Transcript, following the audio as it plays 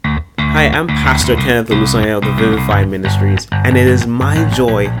Hi, I'm Pastor Kenneth Olusanya of the Vivify Ministries, and it is my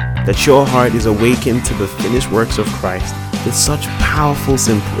joy that your heart is awakened to the finished works of Christ with such powerful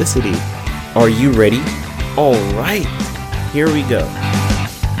simplicity. Are you ready? All right, here we go.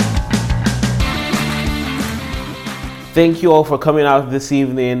 Thank you all for coming out this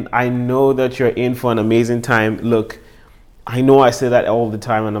evening. I know that you're in for an amazing time. Look, I know I say that all the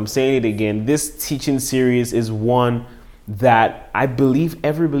time, and I'm saying it again. This teaching series is one that I believe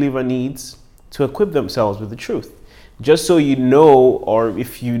every believer needs to equip themselves with the truth. Just so you know, or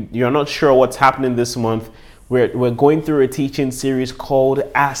if you're not sure what's happening this month, we're going through a teaching series called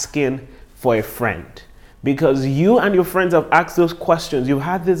Asking for a Friend. Because you and your friends have asked those questions. You've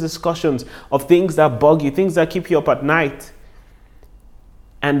had these discussions of things that bug you, things that keep you up at night.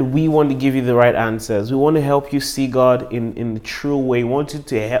 And we want to give you the right answers. We want to help you see God in the true way. We want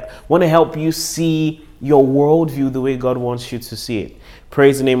to help you see your worldview the way God wants you to see it.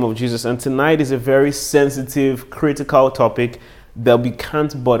 Praise the name of Jesus. And tonight is a very sensitive, critical topic that we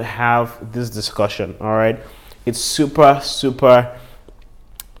can't but have this discussion. All right. It's super, super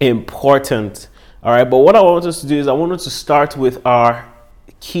important. All right. But what I want us to do is I want us to start with our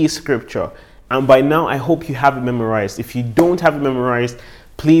key scripture. And by now, I hope you have it memorized. If you don't have it memorized,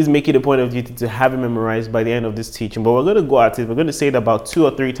 please make it a point of duty to have it memorized by the end of this teaching. But we're going to go at it. We're going to say it about 2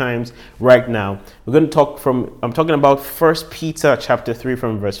 or 3 times right now. We're going to I'm talking about 1 Peter chapter 3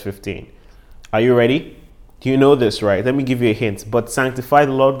 from verse 15. Are you ready? Do you know this, right? Let me give you a hint. But sanctify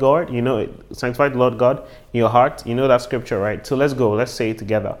the Lord God. You know it. Sanctify the Lord God in your heart. You know that scripture, right? So let's go. Let's say it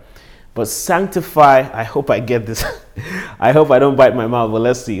together. But sanctify, I hope I get this. I hope I don't bite my mouth, but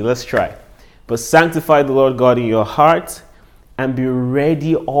let's see. Let's try. But sanctify the Lord God in your heart, and be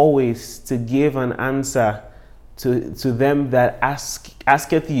ready always to give an answer to them that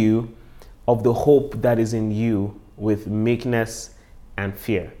asketh you of the hope that is in you with meekness and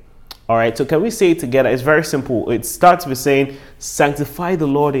fear. All right, so can we say it together? It's very simple. It starts with saying, sanctify the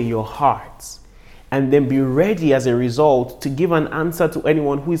Lord in your hearts, and then be ready as a result to give an answer to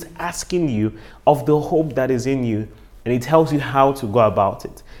anyone who is asking you of the hope that is in you. And it tells you how to go about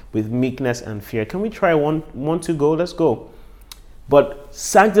it with meekness and fear. Can we try one to go? Let's go. But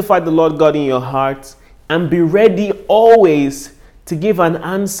sanctify the Lord God in your heart, and be ready always to give an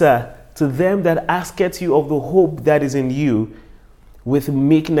answer to them that asketh you of the hope that is in you with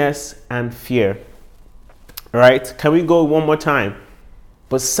meekness and fear. All right, can we go one more time?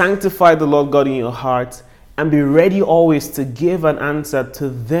 But sanctify the Lord God in your heart, and be ready always to give an answer to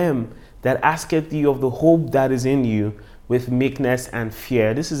them that asketh you of the hope that is in you with meekness and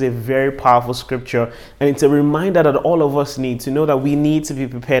fear. This is a very powerful scripture, and it's a reminder that all of us need to know that we need to be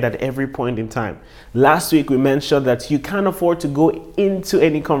prepared at every point in time. Last week we mentioned that you can't afford to go into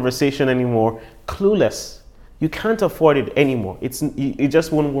any conversation anymore clueless. You can't afford it anymore. It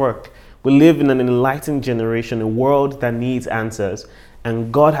just won't work. We live in an enlightened generation, a world that needs answers,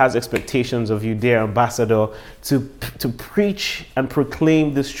 and God has expectations of you, dear ambassador, to preach and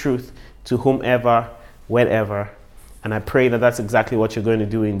proclaim this truth to whomever, wherever. And I pray that that's exactly what you're going to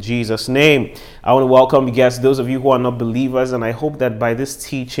do in Jesus' name. I want to welcome you guys, those of you who are not believers, and I hope that by this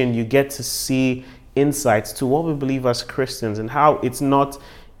teaching you get to see insights to what we believe as Christians and how it's not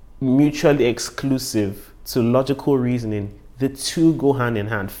mutually exclusive to logical reasoning. The two go hand in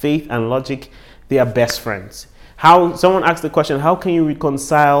hand. Faith and logic, they are best friends. Someone asked the question, how can you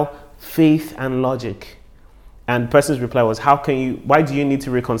reconcile faith and logic? And the person's reply was, why do you need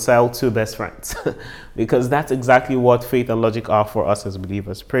to reconcile two best friends? Because that's exactly what faith and logic are for us as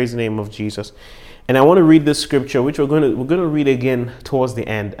believers. Praise the name of Jesus. And I want to read this scripture, which we're going to read again towards the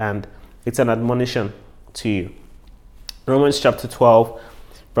end, and it's an admonition to you. Romans chapter 12,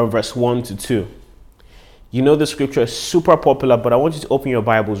 from verse 1 to 2. You know the scripture is super popular, but I want you to open your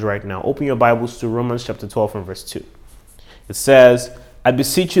Bibles right now. Open your Bibles to Romans chapter 12, from verse 2. It says, I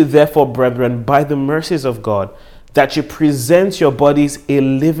beseech you therefore, brethren, by the mercies of God, that you present your bodies a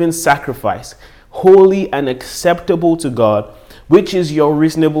living sacrifice, holy and acceptable to God, which is your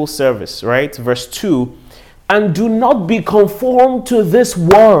reasonable service, right? Verse 2, and do not be conformed to this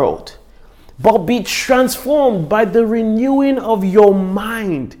world, but be transformed by the renewing of your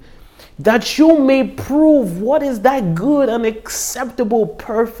mind, that you may prove what is that good and acceptable,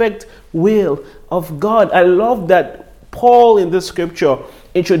 perfect will of God. I love that Paul in this scripture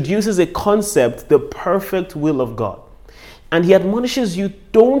introduces a concept, the perfect will of God. And he admonishes you,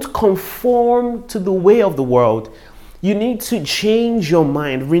 don't conform to the way of the world. You need to change your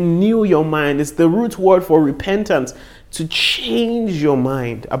mind, renew your mind. It's the root word for repentance, to change your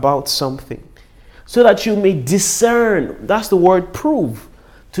mind about something so that you may discern. That's the word prove.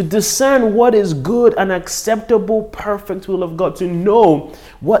 to discern what is good and acceptable, perfect will of God, to know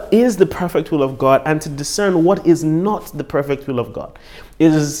what is the perfect will of God and to discern what is not the perfect will of God.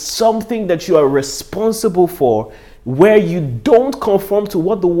 It is something that you are responsible for, where you don't conform to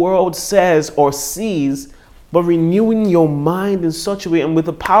what the world says or sees, but renewing your mind in such a way, and with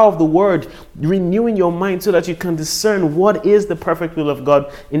the power of the word, renewing your mind so that you can discern what is the perfect will of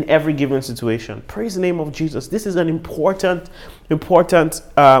God in every given situation. Praise the name of Jesus. This is an important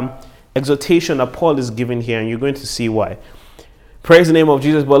exhortation that Paul is giving here, and you're going to see why. Praise the name of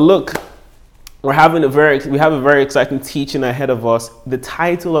Jesus. But look, we have a very exciting teaching ahead of us. The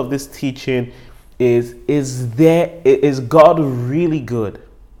title of this teaching is God really good?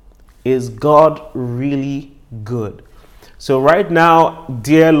 Is God really good? So right now,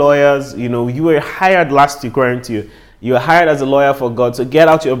 dear lawyers, you were hired last week, weren't you? You were hired as a lawyer for God. So get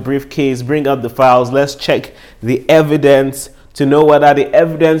out your briefcase, bring out the files. Let's check the evidence to know whether the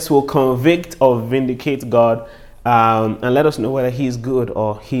evidence will convict or vindicate God, and let us know whether he is good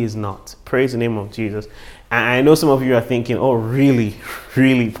or he is not. Praise the name of Jesus. And I know some of you are thinking, oh, really,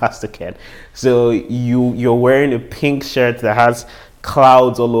 Pastor Ken? So you're wearing a pink shirt that has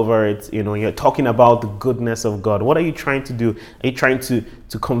clouds all over it. You're talking about the goodness of God. What are you trying to do? Are you trying to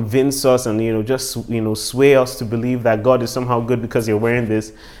convince us and just sway us to believe that God is somehow good because you're wearing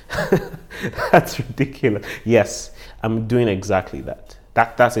this? That's ridiculous. Yes, I'm doing exactly that.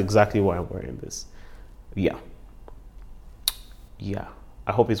 That's exactly why I'm wearing this. Yeah,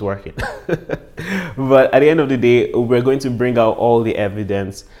 I hope it's working. But at the end of the day, we're going to bring out all the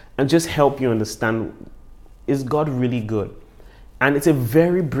evidence and just help you understand, is God really good? And it's a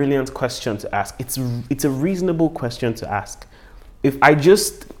very brilliant question to ask. It's a reasonable question to ask. If I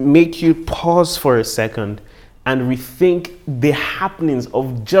just make you pause for a second and rethink the happenings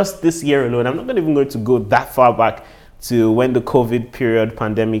of just this year alone, I'm not even going to go that far back to when the COVID period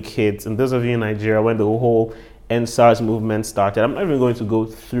pandemic hit, and those of you in Nigeria, when the whole EndSARS movement started. I'm not even going to go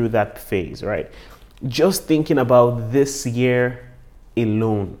through that phase, right? Just thinking about this year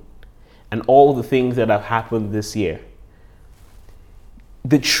alone and all the things that have happened this year.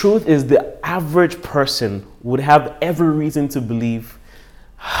 The truth is, the average person would have every reason to believe,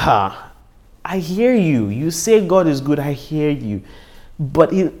 I hear you. You say God is good. I hear you.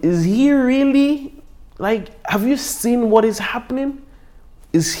 But is he really? Have you seen what is happening?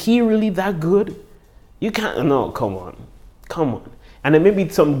 Is he really that good? You can't, no, come on. And then maybe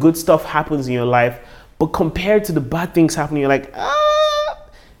some good stuff happens in your life, but compared to the bad things happening, you're like,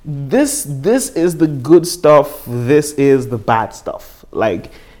 this is the good stuff. This is the bad stuff.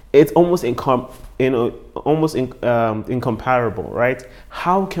 It's almost incomparable, right?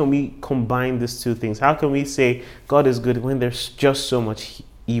 How can we combine these two things? How can we say God is good when there's just so much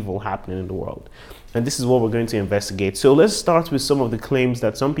evil happening in the world? And this is what we're going to investigate. So let's start with some of the claims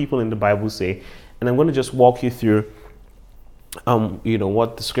that some people in the Bible say. And I'm going to just walk you through,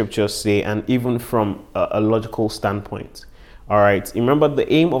 what the scriptures say, and even from a logical standpoint. All right. Remember, the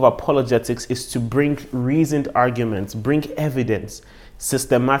aim of apologetics is to bring reasoned arguments, bring evidence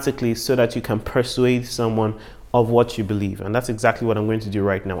systematically so that you can persuade someone of what you believe. And that's exactly what I'm going to do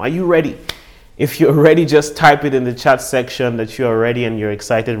right now. Are you ready? If you're ready, just type it in the chat section that you're ready and you're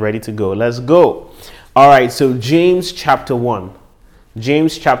excited, ready to go. Let's go. All right. So James chapter 1.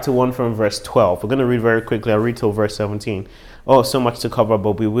 James chapter 1 from verse 12. We're going to read very quickly. I'll read till verse 17. Oh, so much to cover,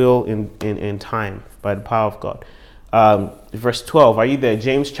 but we will in time by the power of God. Verse 12. Are you there?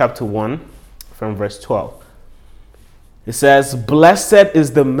 James chapter 1 from verse 12. It says, "Blessed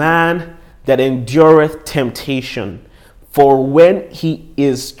is the man that endureth temptation, for when he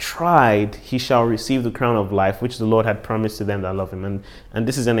is tried, he shall receive the crown of life, which the Lord had promised to them that love him." And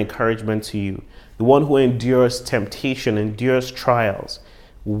this is an encouragement to you. The one who endures temptation, endures trials,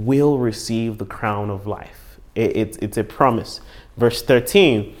 will receive the crown of life. It's a promise. Verse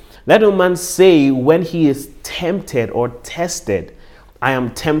 13, "Let no man say when he is tempted or tested, I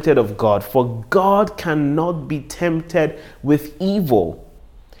am tempted of God, for God cannot be tempted with evil,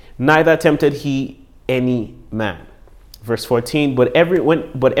 neither tempted he any man." Verse 14, but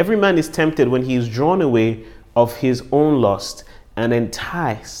every man is tempted when he is drawn away of his own lust and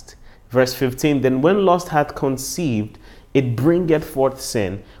enticed. Verse 15, "Then when lust hath conceived, it bringeth forth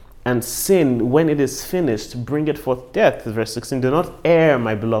sin, and sin, when it is finished, bringeth forth death." Verse 16, "Do not err,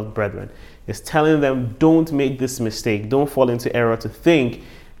 my beloved brethren." It's telling them, don't make this mistake. Don't fall into error to think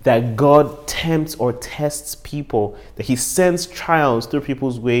that God tempts or tests people, that he sends trials through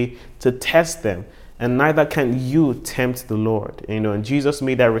people's way to test them. And neither can you tempt the Lord. And Jesus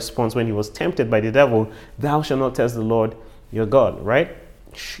made that response when he was tempted by the devil. "Thou shalt not test the Lord your God," right?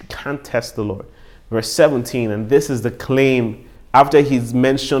 You can't test the Lord. Verse 17, and this is the claim After he's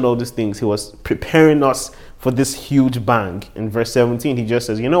mentioned all these things, he was preparing us for this huge bang. In verse 17, he just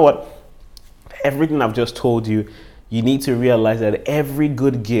says, you know what? Everything I've just told you, you need to realize that every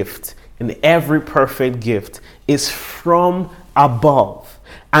good gift and every perfect gift is from above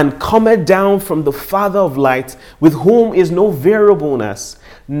and cometh down from the Father of lights, with whom is no variableness,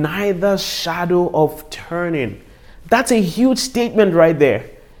 neither shadow of turning. That's a huge statement right there.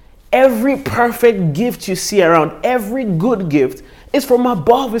 Every perfect gift you see around, every good gift, is from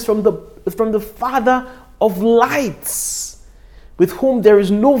above, is from the Father of lights, with whom there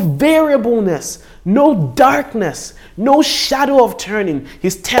is no variableness, no darkness, no shadow of turning.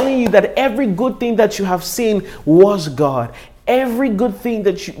 He's telling you that every good thing that you have seen was God. Every good thing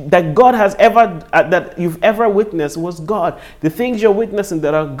that God has ever, that you've ever witnessed was God. The things you're witnessing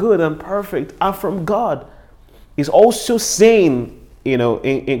that are good and perfect are from God. He's also saying,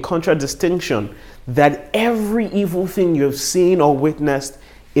 in contradistinction, that every evil thing you have seen or witnessed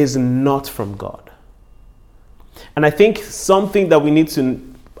is not from God. And I think something that we need to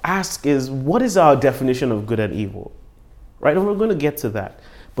ask is, what is our definition of good and evil? Right? And we're going to get to that.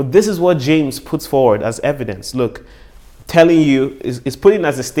 But this is what James puts forward as evidence. Look, telling you, is putting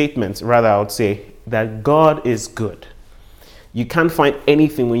as a statement, rather, I would say, that God is good. You can't find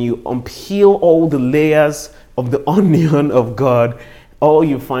anything when you unpeel all the layers of the onion of God. All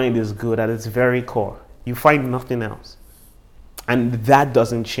you find is good at its very core. You find nothing else. And that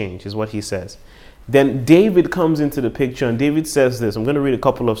doesn't change, is what he says. Then David comes into the picture, and David says this. I'm going to read a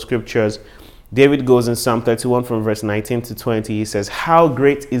couple of scriptures. David goes in Psalm 31 from verse 19 to 20. He says, "How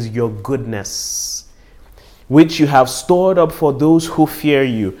great is your goodness, which you have stored up for those who fear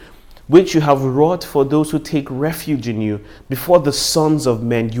you, which you have wrought for those who take refuge in you. Before the sons of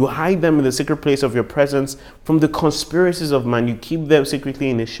men, you hide them in the secret place of your presence. From the conspiracies of man, you keep them secretly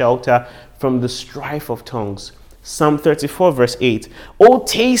in a shelter from the strife of tongues." Psalm 34 verse 8. "Oh,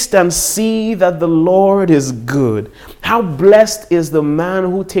 taste and see that the Lord is good. How blessed is the man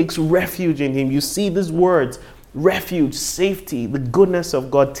who takes refuge in him." You see these words: refuge, safety, the goodness of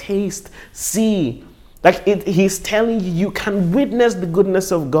God. Taste, see. He's telling you, you can witness the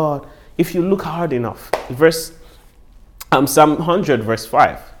goodness of God if you look hard enough. Psalm 100 verse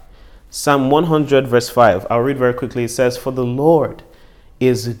 5. Psalm 100 verse 5. I'll read very quickly. It says, "For the Lord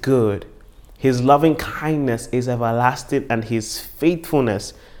is good. His loving kindness is everlasting, and his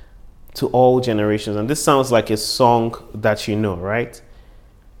faithfulness to all generations." And this sounds like a song that you know, right?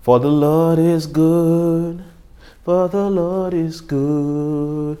 For the Lord is good. For the Lord is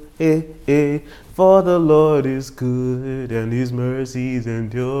good. Hey, hey. For the Lord is good, and his mercies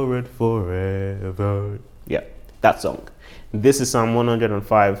endure forever. Yeah, that song. This is Psalm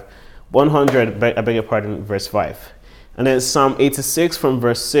 105. 100, I beg your pardon, verse 5. And then Psalm 86 from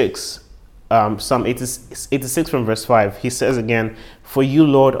verse 6. Psalm 86 from verse 5, he says again, "For you,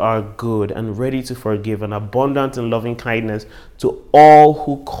 Lord, are good and ready to forgive, and abundant in loving kindness to all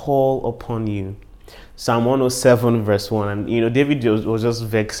who call upon you." Psalm 107 verse 1, and David was just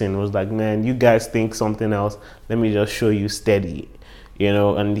vexing. Was like, man, you guys think something else. Let me just show you steady.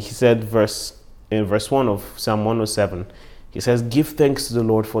 And he said in verse 1 of Psalm 107, he says, "Give thanks to the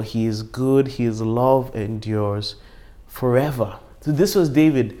Lord, for he is good, his love endures forever." So this was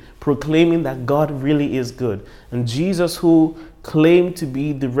David proclaiming that God really is good. And Jesus, who claimed to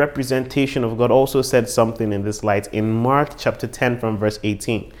be the representation of God, also said something in this light in Mark chapter 10 from verse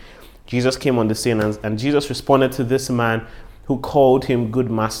 18. Jesus came on the scene, and Jesus responded to this man who called him good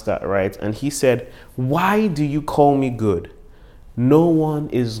master, right? And he said, "Why do you call me good? No one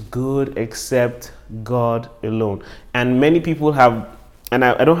is good except God alone." And many people have, and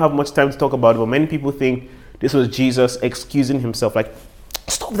I don't have much time to talk about it, but many people think this was Jesus excusing himself, like,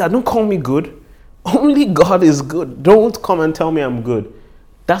 stop that, don't call me good. Only God is good. Don't come and tell me I'm good.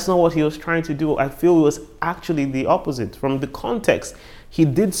 That's not what he was trying to do. I feel it was actually the opposite. From the context, he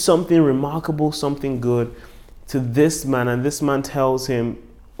did something remarkable, something good to this man, and this man tells him,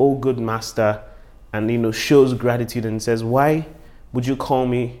 "Oh, good master," and shows gratitude and says, "Why would you call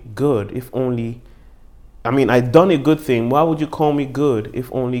me good if only, I've done a good thing. Why would you call me good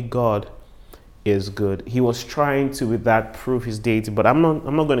if only God is good?" He was trying to, with that, prove his deity, but I'm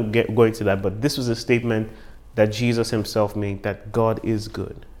not going to go into that. But this was a statement that Jesus himself made, that God is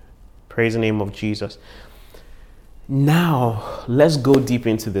good. Praise the name of Jesus. Now, let's go deep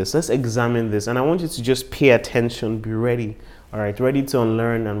into this. Let's examine this. And I want you to just pay attention, be ready. All right, ready to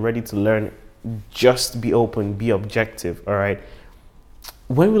unlearn and ready to learn. Just be open, be objective. All right.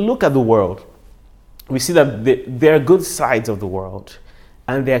 When we look at the world, we see that there are good sides of the world,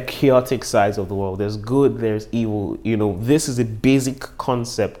 and there are chaotic sides of the world. There's good, there's evil. This is a basic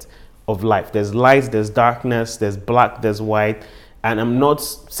concept of life. There's light, there's darkness, there's black, there's white. And I'm not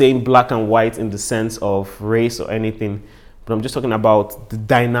saying black and white in the sense of race or anything, but I'm just talking about the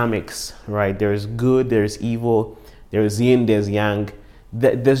dynamics, right? There's good, there's evil, there's yin, there's yang.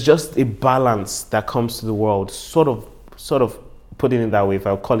 There's just a balance that comes to the world, sort of putting it that way, if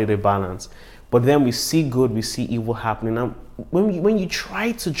I'll call it a balance. But then we see good, we see evil happening. And when you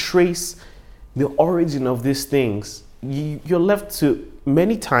try to trace the origin of these things, you're left to,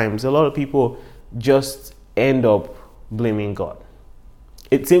 many times, a lot of people just end up blaming God.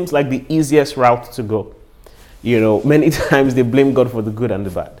 It seems like the easiest route to go. Many times they blame God for the good and the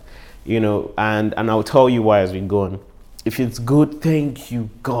bad. And I'll tell you why as we go on. If it's good, thank you,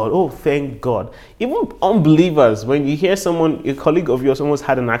 God. Oh, thank God. Even unbelievers, when you hear a colleague of yours almost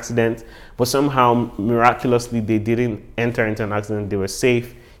had an accident, but somehow miraculously they didn't enter into an accident, they were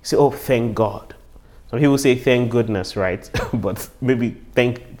safe, you say, oh, thank God. Some people say thank goodness, right? But maybe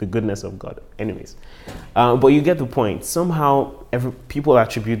thank the goodness of God. Anyways, but you get the point. Somehow people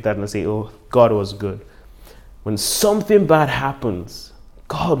attribute that and say, oh, God was good. When something bad happens,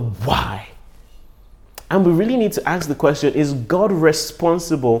 God, why? And we really need to ask the question, is God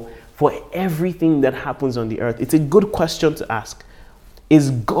responsible for everything that happens on the earth? It's a good question to ask.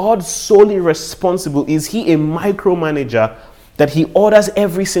 Is God solely responsible? Is he a micromanager that he orders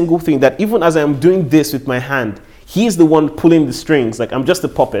every single thing, that even as I'm doing this with my hand, he's the one pulling the strings? Like I'm just a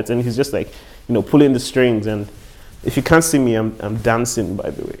puppet and he's just like, pulling the strings. And if you can't see me, I'm dancing, by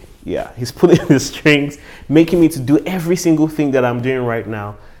the way. Yeah, he's pulling the strings, making me to do every single thing that I'm doing right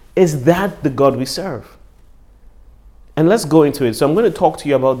now. Is that the God we serve? And let's go into it. So I'm going to talk to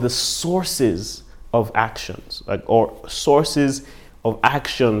you about the sources of actions, or sources of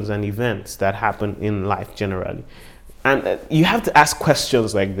actions and events that happen in life generally. And you have to ask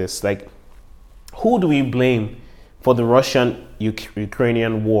questions like this, like, who do we blame for the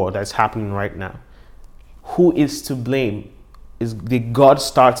Russian-Ukrainian war that's happening right now? Who is to blame? Did God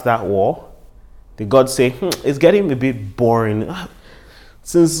start that war? Did God say, it's getting a bit boring?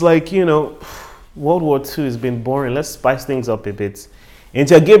 Since World War II has been boring, let's spice things up a bit.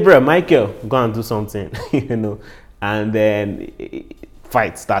 Until Gabriel, Michael, go and do something, and then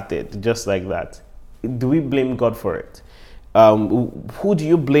fight started, just like that. Do we blame God for it? Who do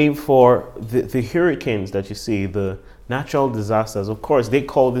you blame for the hurricanes that you see, the natural disasters? Of course, they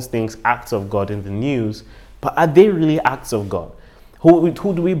call these things acts of God in the news, but are they really acts of God? Who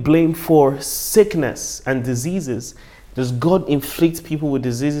do we blame for sickness and diseases? Does God inflict people with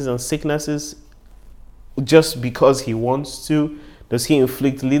diseases and sicknesses just because he wants to? Does he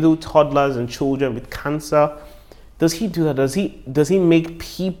inflict little toddlers and children with cancer? Does he do that? Does he make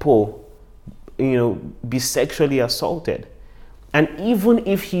people, be sexually assaulted? And even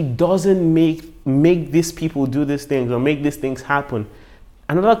if he doesn't make these people do these things or make these things happen,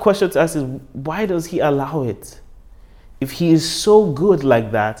 another question to ask is, why does he allow it? If he is so good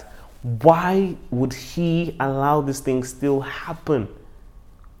like that, why would he allow these things still happen?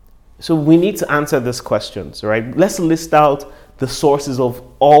 So we need to answer these questions, right? Let's list out the sources of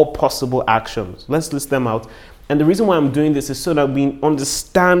all possible actions. Let's list them out. And the reason why I'm doing this is so that we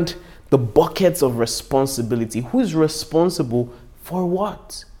understand the buckets of responsibility. Who is responsible for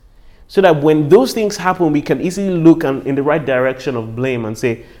what? So that when those things happen, we can easily look in the right direction of blame and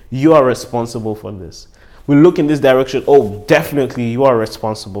say, you are responsible for this. We look in this direction, oh, definitely you are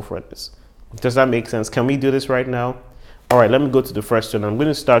responsible for this. Does that make sense? Can we do this right now? All right, let me go to the first one. I'm going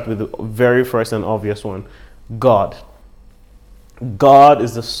to start with the very first and obvious one. God. God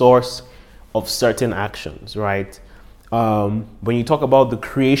is the source of certain actions, right? When you talk about the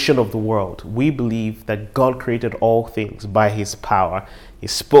creation of the world, we believe that God created all things by his power. He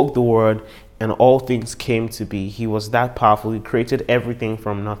spoke the word and all things came to be. He was that powerful. He created everything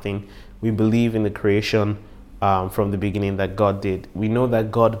from nothing. We believe in the creation from the beginning that God did. We know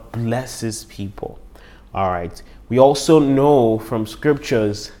that God blesses people. All right. We also know from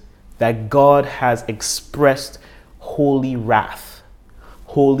scriptures that God has expressed holy wrath,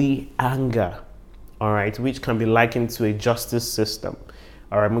 holy anger, all right, which can be likened to a justice system.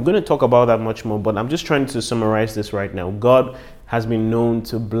 All right, I'm going to talk about that much more, but I'm just trying to summarize this right now. God has been known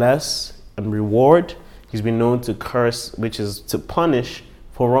to bless and reward. He's been known to curse, which is to punish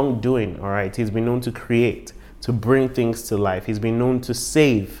for wrongdoing, all right? He's been known to create, to bring things to life. He's been known to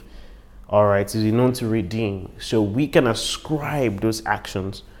save, all right? He's been known to redeem. So we can ascribe those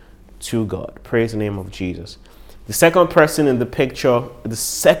actions to God. Praise the name of Jesus. The second person in the picture, the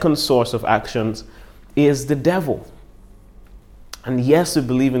second source of actions, is the devil. And yes, we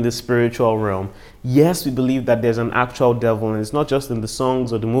believe in the spiritual realm. Yes, we believe that there's an actual devil, and it's not just in the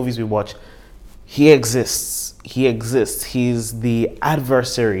songs or the movies we watch. He exists. He exists. He's the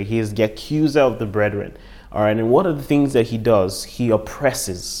adversary. He is the accuser of the brethren. All right, and what are the things that he does? He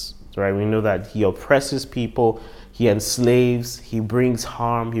oppresses, right? We know that he oppresses people, he enslaves, he brings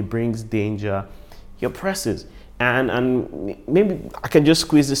harm, he brings danger, he oppresses. And maybe I can just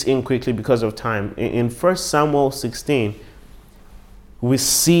squeeze this in quickly because of time. In 1 Samuel 16, we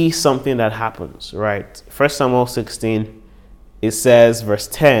see something that happens, right? 1 Samuel 16, it says, verse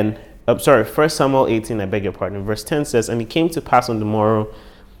 10, 1 Samuel 18, I beg your pardon. Verse 10 says, and it came to pass on the morrow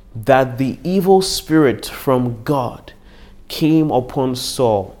that the evil spirit from God came upon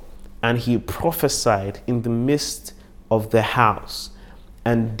Saul, and he prophesied in the midst of the house.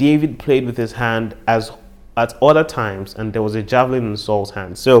 And David played with his hand as at other times, and there was a javelin in Saul's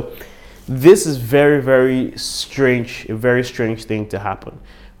hand. So this is very, very strange, a very strange thing to happen,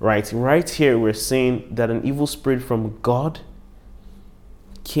 right? Right here, we're saying that an evil spirit from God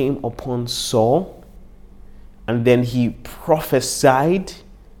came upon Saul, and then he prophesied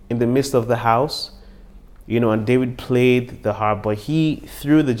in the midst of the house, and David played the harp, but he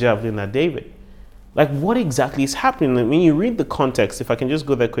threw the javelin at David. Like, what exactly is happening? When you read the context, if I can just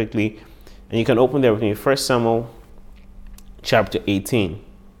go there quickly, and you can open there with me, 1 Samuel chapter 18.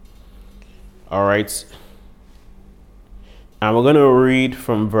 All right. And we're going to read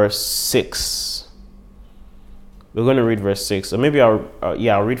from verse 6. We're going to read verse 6. Or maybe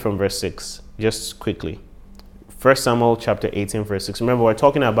I'll read from verse 6 just quickly. 1 Samuel chapter 18, verse 6. Remember, we're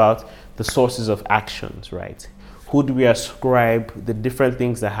talking about the sources of actions, right? Who do we ascribe the different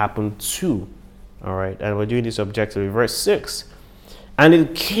things that happen to? All right. And we're doing this objectively. Verse 6. And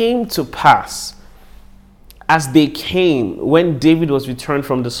it came to pass, as they came, when David was returned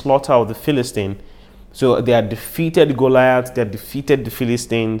from the slaughter of the Philistine, so they had defeated Goliath, they had defeated the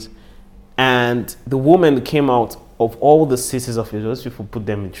Philistines, and the woman came out of all the cities of Israel. Those people put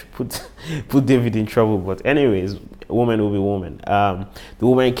David in trouble, but anyways, woman will be woman. The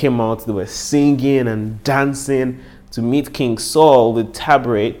woman came out, they were singing and dancing to meet King Saul with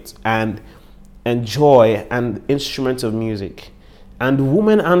tabret and joy and instruments of music. And the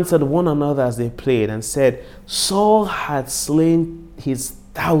women answered one another as they played and said, Saul had slain his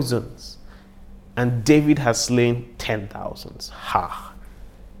thousands, and David has slain 10,000s. Ha.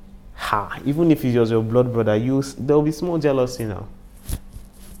 Even if he was your blood brother, there will be small jealousy now.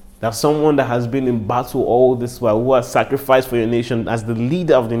 That someone that has been in battle all this while, who has sacrificed for your nation as the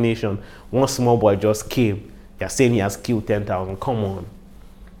leader of the nation, one small boy just came. You're saying he has killed 10,000. Come on.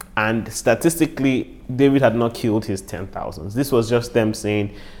 And statistically, David had not killed his 10,000s. This was just them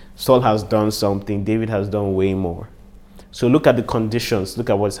saying, Saul has done something, David has done way more. So look at the conditions, look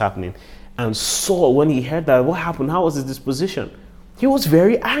at what's happening. And Saul, when he heard that, what happened? How was his disposition? He was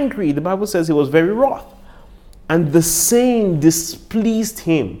very angry. The Bible says he was very wroth. And the saying displeased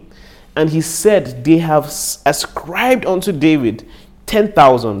him. And he said, they have ascribed unto David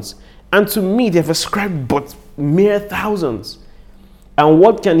 10,000s, and to me they have ascribed but mere thousands. And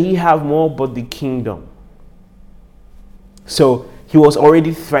what can he have more but the kingdom? So he was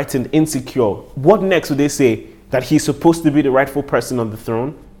already threatened, insecure. What next would they say? That he's supposed to be the rightful person on the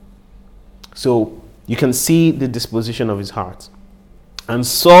throne? So you can see the disposition of his heart. And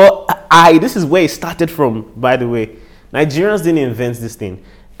so this is where it started from, by the way. Nigerians didn't invent this thing.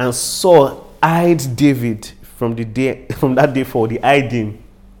 And Saul eyed David from that day forward. He eyed him.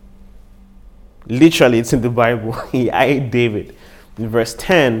 Literally, it's in the Bible. He eyed David. In verse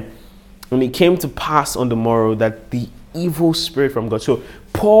 10, when it came to pass on the morrow that the evil spirit from God. So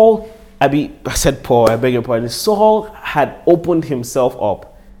I beg your pardon. Saul had opened himself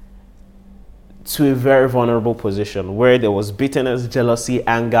up to a very vulnerable position where there was bitterness, jealousy,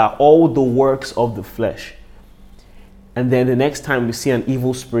 anger, all the works of the flesh. And then the next time we see an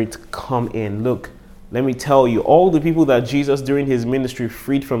evil spirit come in, look, let me tell you, all the people that Jesus during his ministry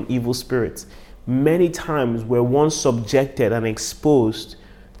freed from evil spirits, many times were once subjected and exposed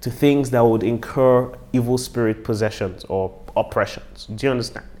to things that would incur evil spirit possessions or oppressions. Do you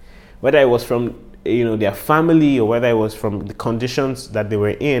understand? Whether it was from their family or whether it was from the conditions that they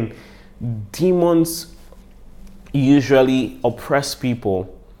were in, demons usually oppress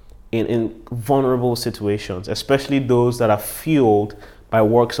people in vulnerable situations, especially those that are fueled by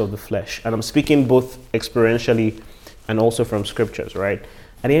works of the flesh. And I'm speaking both experientially and also from scriptures, right?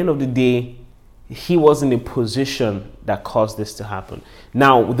 At the end of the day, he was in a position that caused this to happen.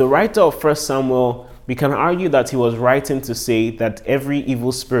 Now, the writer of 1 Samuel, we can argue that he was writing to say that every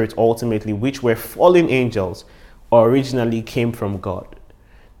evil spirit ultimately, which were fallen angels, originally came from God.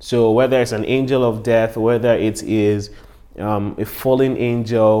 So whether it's an angel of death, whether it is a fallen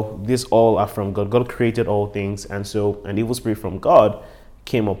angel, these all are from God. God created all things, and so an evil spirit from God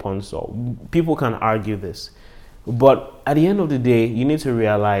came upon Saul. People can argue this. But at the end of the day, you need to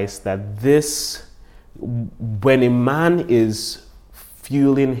realize that this When a man is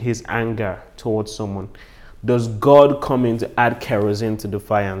fueling his anger towards someone, does God come in to add kerosene to the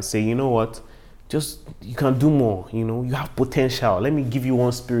fire and say, you know what, just you can do more, you have potential, let me give you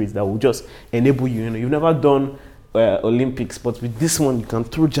one spirit that will just enable you, you've never done Olympics, but with this one you can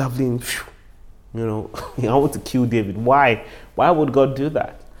throw javelin, I want to kill David. Why would God do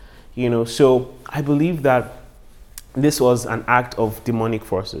that? So I believe that this was an act of demonic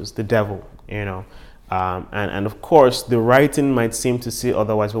forces, the devil, and of course the writing might seem to say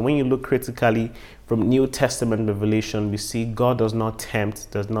otherwise, but when you look critically from New Testament revelation, we see God does not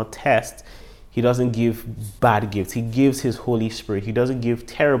tempt, does not test. He doesn't give bad gifts. He gives his Holy Spirit. He doesn't give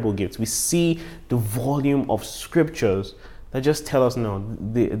terrible gifts. We see the volume of scriptures that just tell us, no,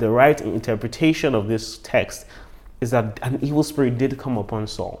 the right interpretation of this text is that an evil spirit did come upon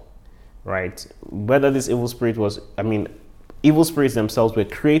Saul, right? Whether this evil spirit was, evil spirits themselves were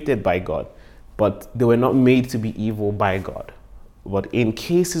created by God, but they were not made to be evil by God. But in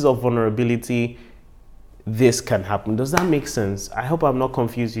cases of vulnerability, this can happen. Does that make sense? I hope I've not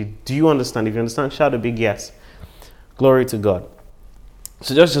confused you. Do you understand? If you understand, shout a big yes. Glory to God.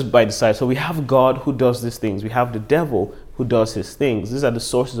 So just by the side. So we have God who does these things. We have the devil who does his things. These are the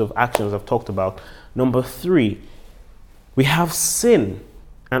sources of actions I've talked about. Number 3, we have sin.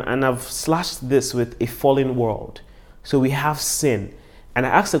 And I've slashed this with a fallen world. So we have sin. And I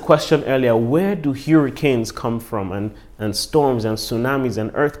asked a question earlier, where do hurricanes come from, and storms and tsunamis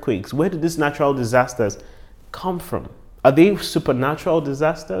and earthquakes? Where do these natural disasters come from? Are they supernatural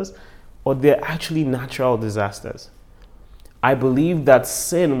disasters, or they're actually natural disasters? I believe that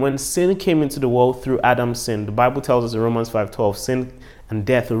when sin came into the world through Adam's sin, the Bible tells us in Romans 5:12, sin and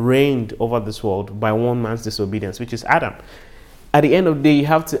death reigned over this world by one man's disobedience, which is Adam. At the end of the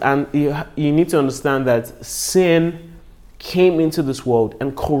day, you need to understand that sin came into this world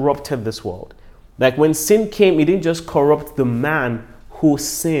and corrupted this world. Like when sin came, it didn't just corrupt the man who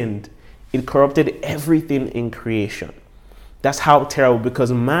sinned, it corrupted everything in creation. That's how terrible,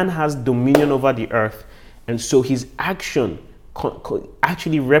 because man has dominion over the earth, and so his action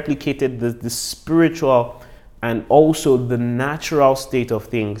actually replicated the spiritual and also the natural state of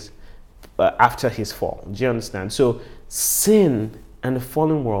things after his fall. Do you understand? So sin and the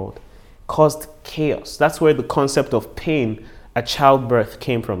fallen world caused chaos. That's where the concept of pain at childbirth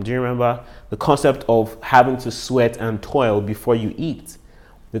came from. Do you remember? The concept of having to sweat and toil before you eat.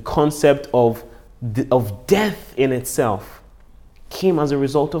 The concept of death in itself came as a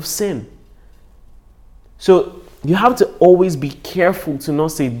result of sin. So you have to always be careful to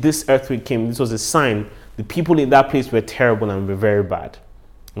not say this earthquake came, this was a sign. The people in that place were terrible and were very bad.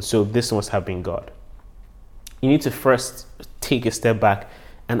 And so this must have been God. You need to first take a step back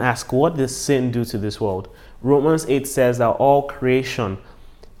and ask, what does sin do to this world? Romans 8 says that all creation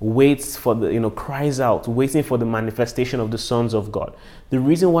waits for cries out, waiting for the manifestation of the sons of God. The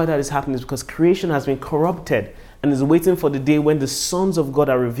reason why that is happening is because creation has been corrupted and is waiting for the day when the sons of God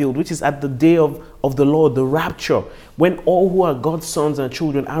are revealed, which is at the day of the Lord, the rapture, when all who are God's sons and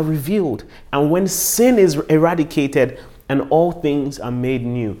children are revealed, and when sin is eradicated and all things are made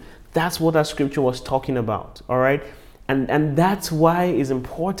new. That's what that scripture was talking about, all right? And that's why it's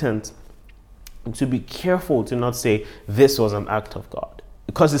important to be careful to not say this was an act of God,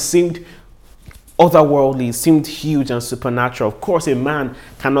 because it seemed otherworldly, it seemed huge and supernatural. Of course, a man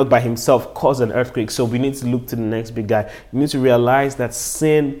cannot by himself cause an earthquake, so we need to look to the next big guy. You need to realize that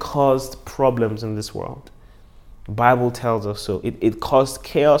sin caused problems in this world. The Bible tells us so. It caused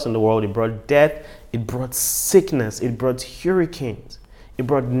chaos in the world. It brought death. It brought sickness. It brought hurricanes. It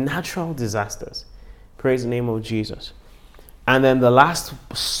brought natural disasters. Praise the name of Jesus. And then the last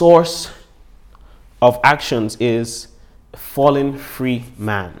source of actions is fallen free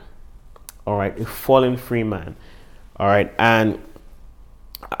man. All right, a fallen free man. All right, and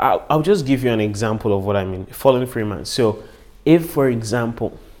I'll just give you an example of what I mean. Fallen free man. So if, for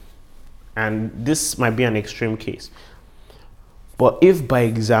example, and this might be an extreme case, but if, by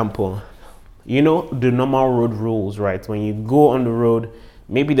example, the normal road rules, right? When you go on the road,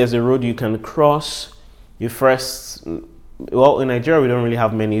 maybe there's a road you can cross. You first, in Nigeria, we don't really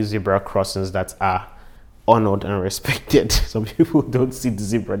have many zebra crossings that are honored and respected. Some people don't see the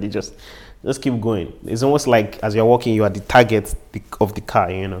zebra, they just keep going. It's almost like as you're walking, you are the target of the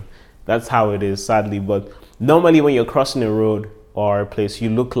car, That's how it is, sadly. But normally when you're crossing a road or a place, you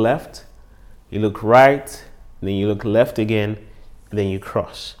look left, you look right, then you look left again, then you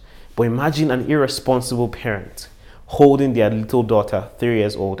cross. But imagine an irresponsible parent holding their little daughter, 3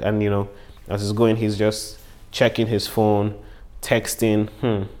 years old, and as he's going, he's just checking his phone, texting,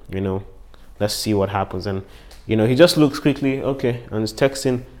 let's see what happens. And he just looks quickly, okay, and he's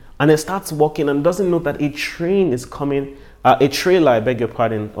texting, and then starts walking and doesn't know that a train is coming, a trailer, I beg your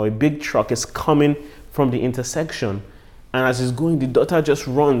pardon, or a big truck is coming from the intersection. And as he's going, the daughter just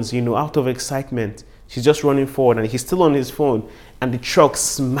runs, out of excitement. She's just running forward and he's still on his phone and the truck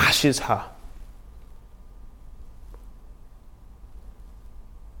smashes her.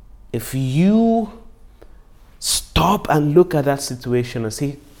 If you stop and look at that situation and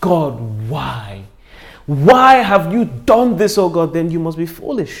say, God, why? Why have you done this, oh God? Then you must be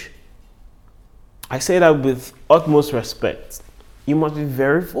foolish. I say that with utmost respect. You must be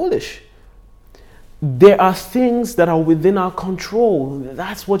very foolish. There are things that are within our control.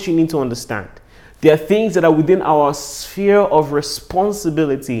 That's what you need to understand. There are things that are within our sphere of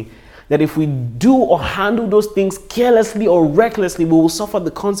responsibility that if we do or handle those things carelessly or recklessly, we will suffer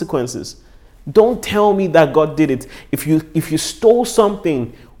the consequences. Don't tell me that God did it. If you stole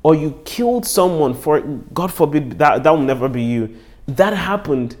something or you killed someone, for God forbid, that will never be you. That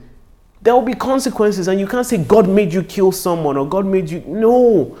happened. There will be consequences, and you can't say God made you kill someone or God made you.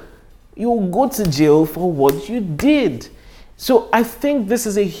 No, you'll go to jail for what you did. So I think this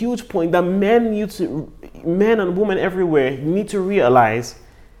is a huge point that men and women everywhere need to realize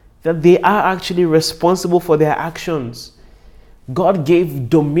that they are actually responsible for their actions. God gave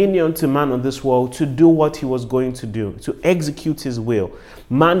dominion to man on this world to do what he was going to do, to execute his will.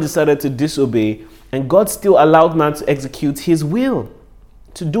 Man decided to disobey, and God still allowed man to execute his will,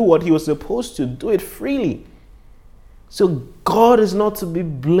 to do what he was supposed to, do it freely. So God is not to be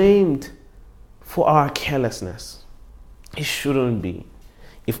blamed for our carelessness. He shouldn't be.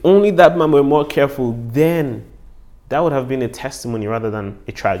 If only that man were more careful, then that would have been a testimony rather than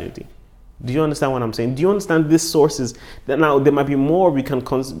a tragedy. Do you understand what I'm saying? Do you understand these sources? That now there might be more, we can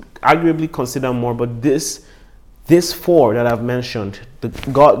arguably consider more, but this four that I've mentioned, the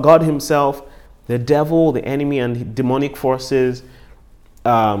God himself, the devil, the enemy, and demonic forces,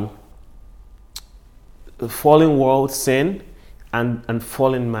 the fallen world, sin, and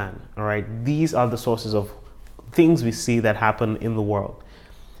fallen man. All right, these are the sources of things we see that happen in the world.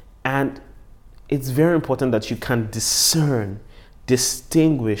 And it's very important that you can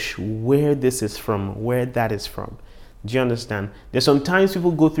distinguish where this is from, where that is from. Do you understand? There's sometimes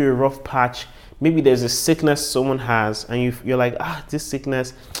people go through a rough patch. Maybe there's a sickness someone has, and you're like, this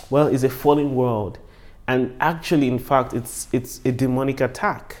sickness, well, is a fallen world. And actually, in fact, it's a demonic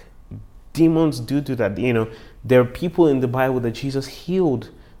attack. Demons do that. There are people in the Bible that Jesus healed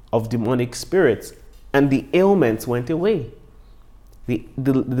of demonic spirits, and the ailments went away.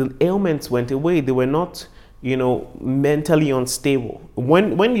 The ailments went away. They were not, mentally unstable.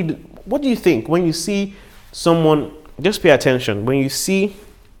 What do you think when you see someone? Just pay attention. When you see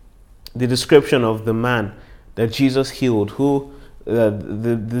the description of the man that Jesus healed, who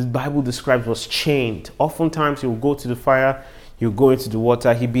the Bible describes was chained. Oftentimes he will go to the fire, he'll go into the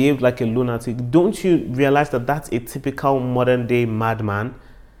water. He behaved like a lunatic. Don't you realize that that's a typical modern day madman?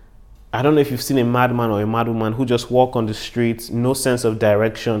 I don't know if you've seen a madman or a madwoman who just walk on the streets, no sense of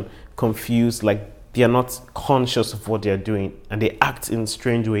direction, confused, like they are not conscious of what they are doing, and they act in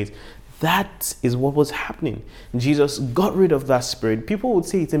strange ways. That is what was happening. Jesus got rid of that spirit. People would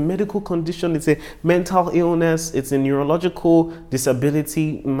say it's a medical condition, it's a mental illness, it's a neurological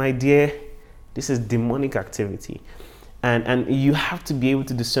disability. My dear, this is demonic activity. And you have to be able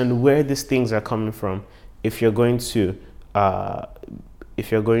to discern where these things are coming from if you're going to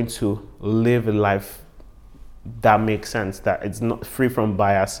live a life that makes sense, that it's not free from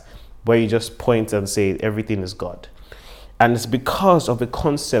bias, where you just point and say everything is God. And it's because of a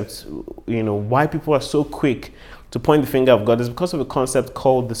concept, why people are so quick to point the finger of God is because of a concept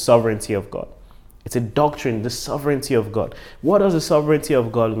called the sovereignty of God. It's a doctrine, the sovereignty of God. What does the sovereignty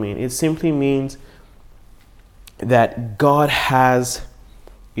of God mean? It simply means that God has,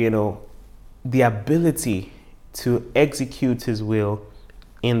 the ability to execute his will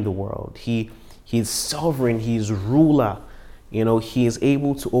in the world. He's sovereign, he's ruler, he is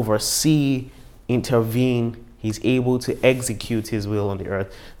able to oversee, intervene, he's able to execute his will on the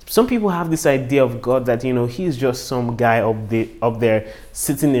earth. Some people have this idea of God that, he's just some guy up there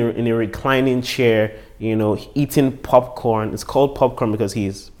sitting in a reclining chair, eating popcorn. It's called popcorn because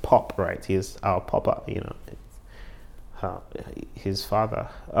he's pop, right? He's our papa, his father.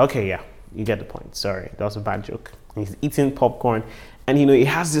 Okay, yeah, you get the point. Sorry, that was a bad joke. He's eating popcorn. And, he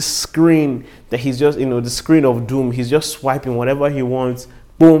has this screen that he's just, the screen of doom. He's just swiping whatever he wants.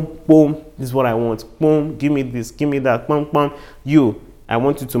 Boom, boom, this is what I want. Boom, give me this, give me that. Boom, boom. I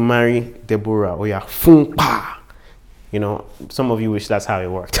want you to marry Deborah. Oh, yeah. Boom, pa. Some of you wish that's how it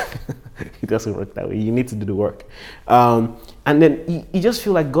worked. It doesn't work that way. You need to do the work. And then you just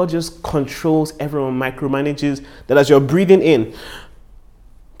feel like God just controls everyone, micromanages, that as you're breathing in,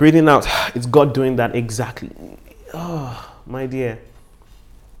 Breathing out, it's God doing that exactly. Oh, my dear,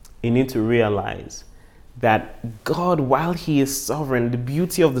 you need to realize that God, while He is sovereign, the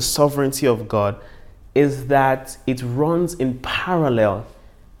beauty of the sovereignty of God is that it runs in parallel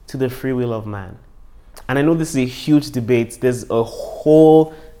to the free will of man. And I know this is a huge debate. There's a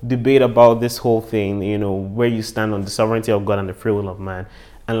whole debate about this whole thing, where you stand on the sovereignty of God and the free will of man.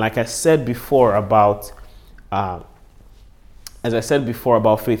 And like I said before about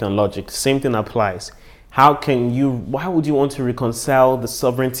faith and logic, the same thing applies. Why would you want to reconcile the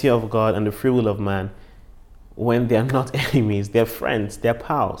sovereignty of God and the free will of man when they're not enemies? They're friends, they're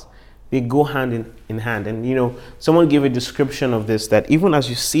pals. They go hand in hand. And someone gave a description of this, that even as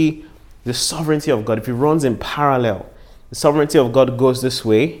you see the sovereignty of God, if it runs in parallel, the sovereignty of God goes this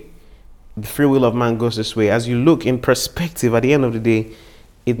way, the free will of man goes this way. As you look in perspective, at the end of the day,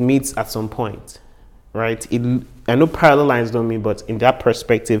 it meets at some point, right? I know parallel lines don't mean, but in that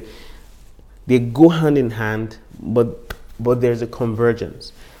perspective, they go hand in hand, but there's a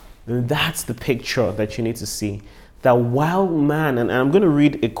convergence. And that's the picture that you need to see. That while man, and I'm going to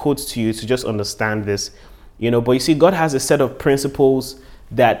read a quote to you to just understand this, but you see, God has a set of principles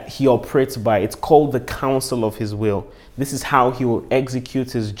that He operates by. It's called the counsel of His will. This is how He will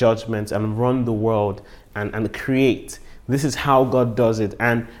execute His judgments and run the world and create. This is how God does it.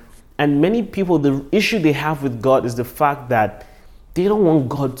 And many people, the issue they have with God is the fact that they don't want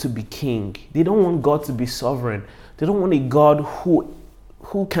God to be king. They don't want God to be sovereign. They don't want a God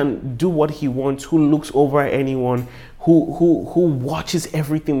who can do what He wants, who looks over anyone, who watches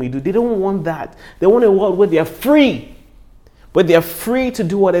everything we do. They don't want that. They want a world where they are free. But they are free to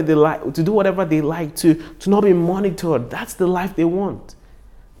do whatever they like, to not be monitored. That's the life they want.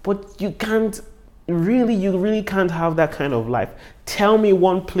 But you really can't have that kind of life. Tell me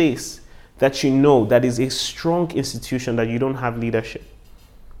one place that that is a strong institution that you don't have leadership.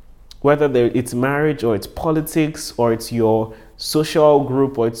 Whether it's marriage or it's politics or it's your social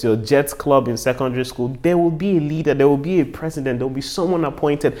group or it's your Jets club in secondary school, there will be a leader, there will be a president, there will be someone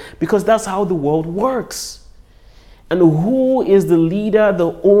appointed, because that's how the world works. And who is the leader,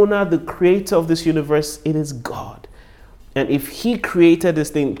 the owner, the creator of this universe? It is God. And if He created this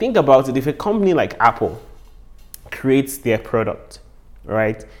thing, think about it. If a company like Apple creates their product,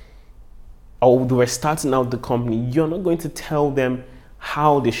 right? Or they were starting out the company, you're not going to tell them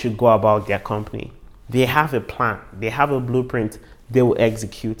how they should go about their company. They have a plan. They have a blueprint. They will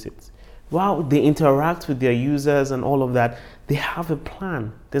execute it. While they interact with their users and all of that, they have a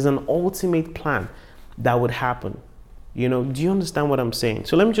plan. There's an ultimate plan that would happen. Do you understand what I'm saying?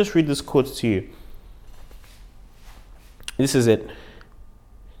 So let me just read this quote to you. This is it.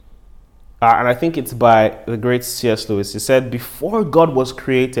 And I think it's by the great C.S. Lewis. He said, before God was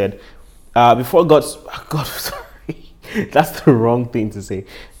created, God, sorry, that's the wrong thing to say.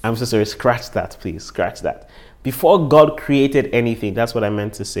 I'm so sorry. Scratch that, please. Scratch that. Before God created anything, that's what I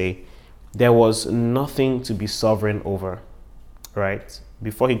meant to say, there was nothing to be sovereign over, right?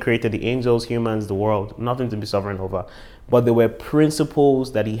 Before He created the angels, humans, the world, nothing to be sovereign over. But there were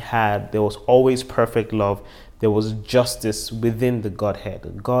principles that He had. There was always perfect love. There was justice within the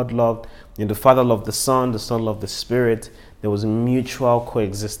Godhead. God loved, the Father loved the Son loved the Spirit. There was mutual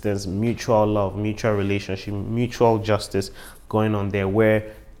coexistence, mutual love, mutual relationship, mutual justice going on there,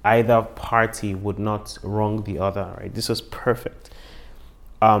 where either party would not wrong the other, right? This was perfect.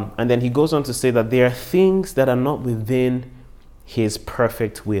 And then he goes on to say that there are things that are not within His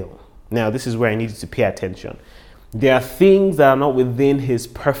perfect will. Now, this is where I need you to pay attention. There are things that are not within His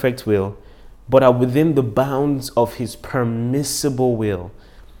perfect will, but are within the bounds of His permissible will.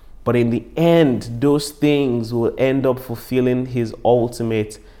 But in the end, those things will end up fulfilling His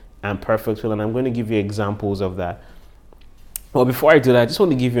ultimate and perfect will. And I'm going to give you examples of that. Well, before I do that, I just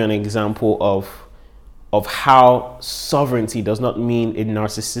want to give you an example of how sovereignty does not mean a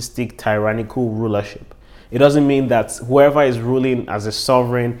narcissistic, tyrannical rulership. It doesn't mean that whoever is ruling as a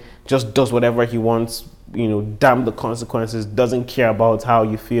sovereign just does whatever he wants, damn the consequences, doesn't care about how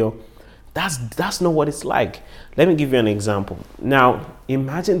you feel. That's not what it's like. Let me give you an example. Now,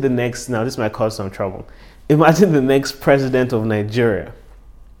 imagine this might cause some trouble. Imagine the next president of Nigeria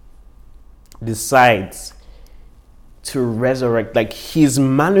decides to resurrect, like his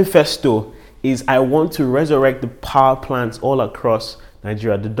manifesto is, I want to resurrect the power plants all across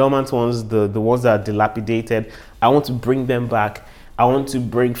Nigeria, the dormant ones, the ones that are dilapidated. I want to bring them back. I want to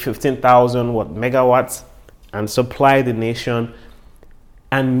bring 15,000 megawatts and supply the nation,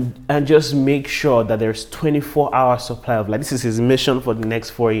 and just make sure that there's 24-hour supply of light. This is his mission for the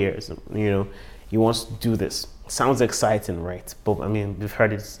next 4 years. He wants to do this. Sounds exciting, right? But I mean, we've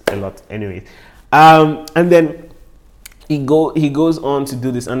heard it a lot anyway. And then He goes on to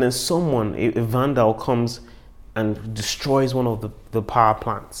do this, and then someone, a vandal, comes and destroys one of the power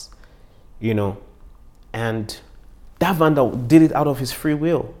plants, and that vandal did it out of his free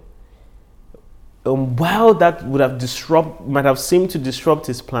will. While that might have seemed to disrupt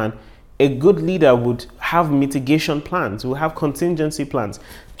his plan, a good leader would have mitigation plans, will have contingency plans,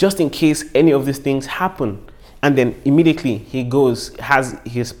 just in case any of these things happen. And then immediately he has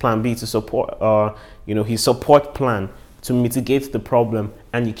his plan B to support, his support plan to mitigate the problem,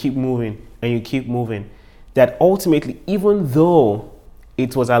 and you keep moving and you keep moving. That ultimately, even though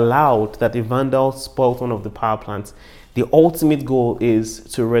it was allowed that a vandal spoiled one of the power plants, the ultimate goal is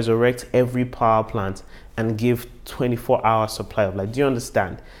to resurrect every power plant and give 24-hour supply of light. Do you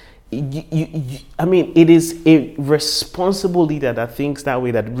understand? It is a responsible leader that thinks that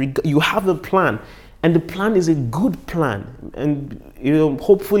way, that you have a plan, and the plan is a good plan. And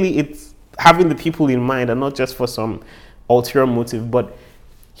hopefully it's having the people in mind and not just for some ulterior motive, but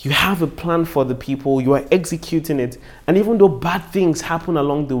you have a plan for the people, you are executing it, and even though bad things happen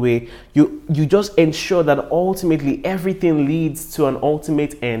along the way, you just ensure that ultimately everything leads to an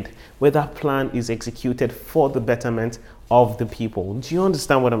ultimate end where that plan is executed for the betterment of the people. Do you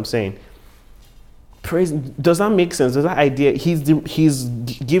understand what I'm saying? Does that make sense? Does that idea? He's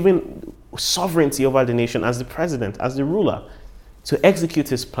given sovereignty over the nation as the president, as the ruler, to execute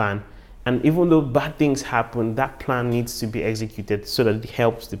his plan. And even though bad things happen, that plan needs to be executed so that it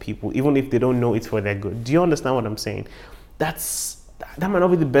helps the people, even if they don't know it's for their good. Do you understand what I'm saying? That might not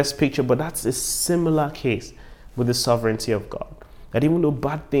be the best picture, but that's a similar case with the sovereignty of God. That even though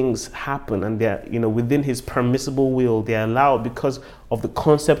bad things happen and they're, within his permissible will, they're allowed because of the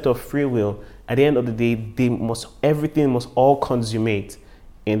concept of free will, at the end of the day, everything must all consummate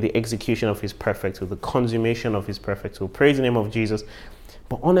in the execution of his perfect will, the consummation of his perfect will. Praise the name of Jesus.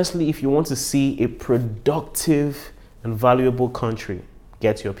 But honestly, if you want to see a productive and valuable country,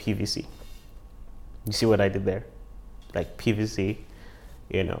 get your PVC. You see what I did there? Like PVC,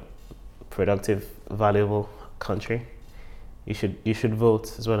 productive, valuable country. You should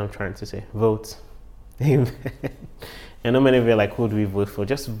vote, is what I'm trying to say. Vote. Amen. I know many of you are like, who do we vote for?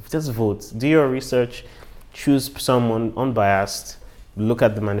 Just vote. Do your research. Choose someone unbiased. Look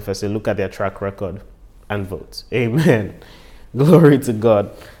at the manifesto. Look at their track record and vote. Amen. Glory to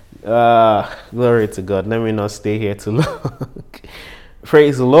God. Glory to God. Let me not stay here too long.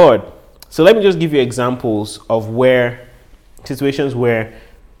 Praise the Lord. So let me just give you examples of situations where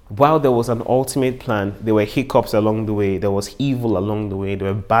while there was an ultimate plan, there were hiccups along the way, there was evil along the way,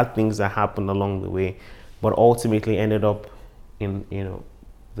 there were bad things that happened along the way, but ultimately ended up in,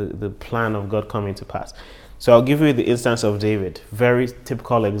 the plan of God coming to pass. So I'll give you the instance of David. Very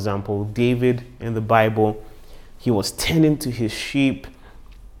typical example. David in the Bible, he was tending to his sheep,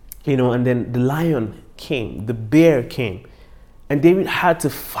 and then the lion came, the bear came, and David had to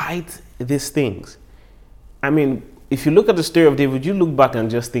fight these things. If you look at the story of David, you look back and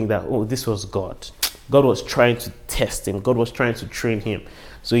just think that, this was God. God was trying to test him. God was trying to train him.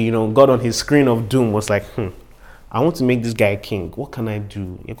 So, God on his screen of doom was like, I want to make this guy king. What can I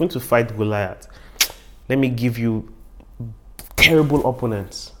do? You're going to fight Goliath. Let me give you terrible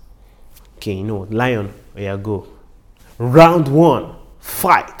opponents. Okay, lion, go. Round 1,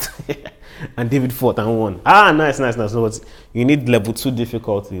 fight. And David fought and won. Nice. So you need level 2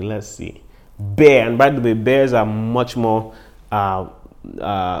 difficulty. Let's see. Bear, and by the way, bears are much more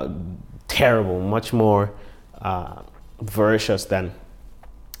terrible, much more voracious than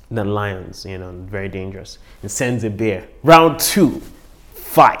lions, very dangerous. It sends a bear. Round 2,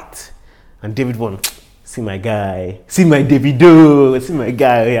 fight. And David won. See my guy. See my Davido. See my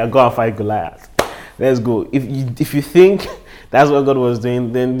guy. Yeah, go and fight Goliath. Let's go. If you think that's what God was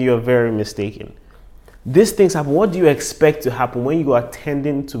doing, then you're very mistaken. These things happen. What do you expect to happen when you are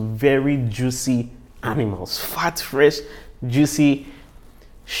tending to very juicy animals? Fat, fresh, juicy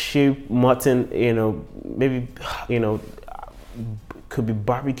sheep, mutton, maybe, could be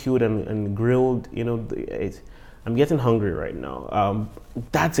barbecued and grilled, I'm getting hungry right now.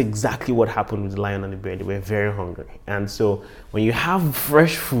 That's exactly what happened with the lion and the bear. They were very hungry. And so when you have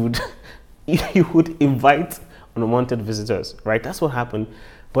fresh food, you would invite unwanted visitors, right? That's what happened.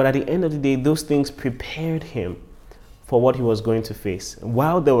 But at the end of the day, those things prepared him for what he was going to face.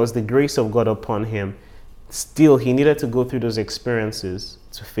 While there was the grace of God upon him, still he needed to go through those experiences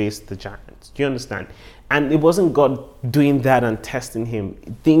to face the giants. Do you understand? And it wasn't God doing that and testing him.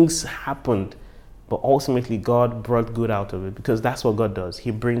 Things happened, but ultimately God brought good out of it, because that's what God does.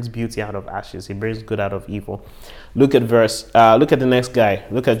 He brings beauty out of ashes. He brings good out of evil. Look at the next guy.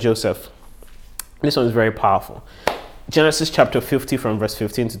 Look at Joseph. This one is very powerful. Genesis chapter 50 from verse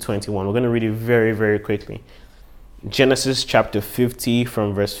 15 to 21. We're going to read it very, very quickly. Genesis chapter 50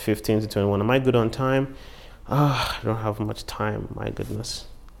 from verse 15 to 21. Am I good on time? I don't have much time, my goodness.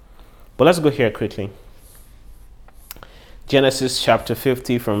 But let's go here quickly. Genesis chapter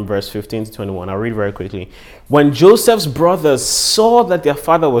 50 from verse 15 to 21. I'll read very quickly. When Joseph's brothers saw that their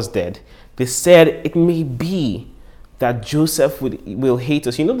father was dead, they said, "It may be that Joseph will hate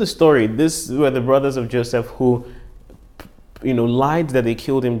us." You know the story. This were the brothers of Joseph who, lied that they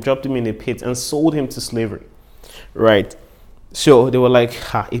killed him, dropped him in a pit, and sold him to slavery. Right. So they were like,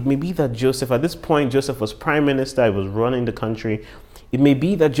 it may be that Joseph, at this point, Joseph was prime minister, he was running the country. It may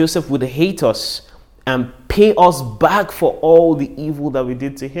be that Joseph would hate us and pay us back for all the evil that we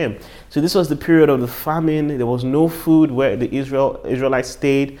did to him. So this was the period of the famine. There was no food where the Israelites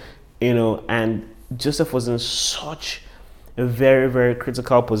stayed, and Joseph was in such a very, very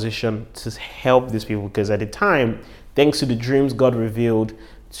critical position to help these people, because at the time, thanks to the dreams God revealed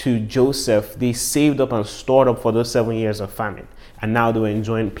to Joseph, they saved up and stored up for those 7 years of famine, and now they were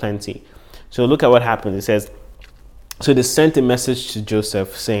enjoying plenty. So look at what happened. It says, so they sent a message to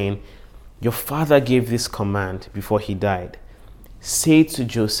Joseph saying, "Your father gave this command before he died. Say to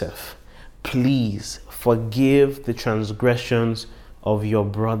Joseph, please forgive the transgressions of your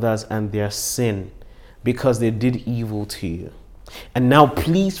brothers and their sin, because they did evil to you. And now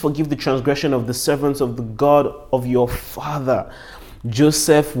please forgive the transgression of the servants of the God of your father."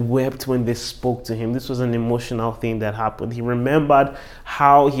 Joseph wept when they spoke to him. This was an emotional thing that happened. He remembered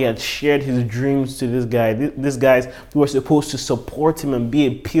how he had shared his dreams to this guy. These guys who were supposed to support him and be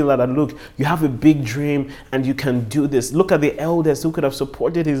a pillar that, look, you have a big dream and you can do this. Look at the elders who could have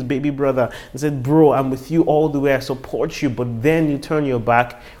supported his baby brother and said, "Bro, I'm with you all the way. I support you." But then you turn your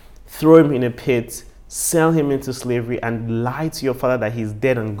back, throw him in a pit, sell him into slavery, and lie to your father that he's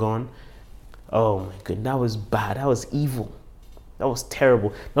dead and gone. Oh my God, that was bad. That was evil. That was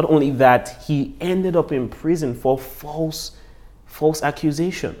terrible. Not only that, he ended up in prison for false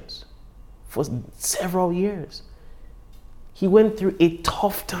accusations for several years. He went through a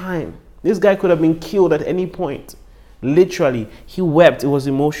tough time. This guy could have been killed at any point. Literally, he wept. It was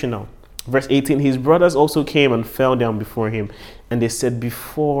emotional. Verse 18, his brothers also came and fell down before him, and they said,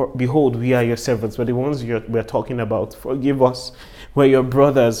 "Behold, we are your servants." We're the ones we're talking about. "Forgive us. We're your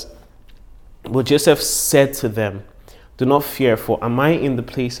brothers." But Joseph said to them, "Do not fear, for am I in the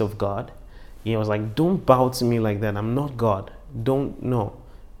place of God?" He was like, "Don't bow to me like that. I'm not God. No.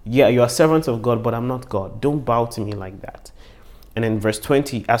 Yeah, you are servants of God, but I'm not God. Don't bow to me like that." And in verse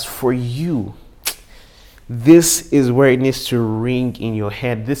 20, "As for you," this is where it needs to ring in your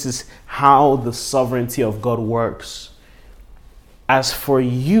head. This is how the sovereignty of God works. "As for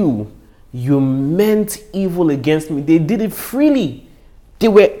you, you meant evil against me." They did it freely. They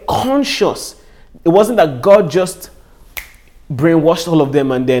were conscious. It wasn't that God just brainwashed all of them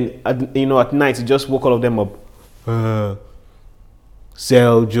and then at night he just woke all of them up.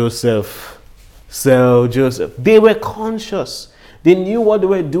 Sell Joseph. They were conscious. They knew what they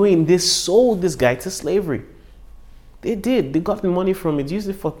were doing. They sold this guy to slavery. They did. They got the money from it, used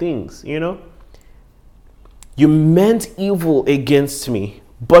it for things, "You meant evil against me,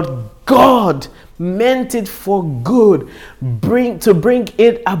 but God meant it for good, to bring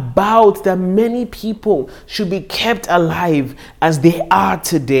it about that many people should be kept alive as they are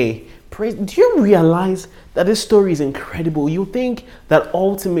today." Do you realize that this story is incredible? You think that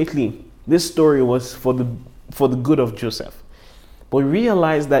ultimately this story was for the good of Joseph, but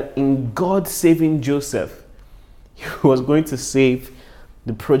realize that in God saving Joseph, he was going to save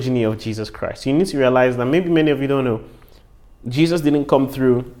the progeny of Jesus Christ. You need to realize that maybe many of you don't know, Jesus didn't come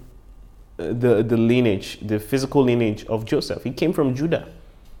through the lineage, the physical lineage of Joseph. He came from Judah,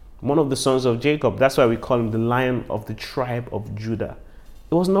 one of the sons of Jacob. That's why we call him the Lion of the tribe of Judah.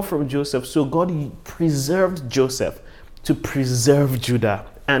 It was not from Joseph. So God preserved Joseph to preserve Judah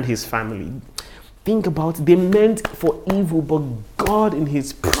and his family. Think about it. They meant for evil, but God in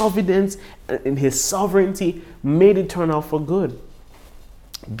his providence and in his sovereignty made it turn out for good.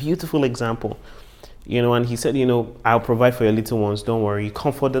 Beautiful example. And he said, "I'll provide for your little ones. Don't worry." He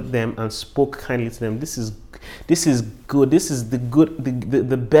comforted them and spoke kindly to them. This is good. This is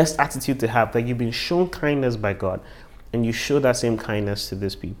the best attitude to have, that you've been shown kindness by God, and you show that same kindness to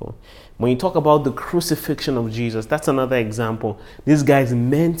these people. When you talk about the crucifixion of Jesus, that's another example. These guys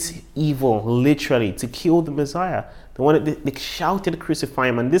meant evil, literally, to kill the Messiah. They shouted, "Crucify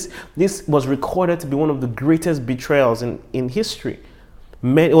him." And this was recorded to be one of the greatest betrayals in history.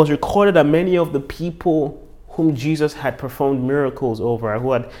 It was recorded that many of the people whom Jesus had performed miracles over,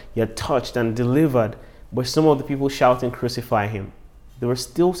 who he had touched and delivered, were some of the people shouting, "Crucify him." There were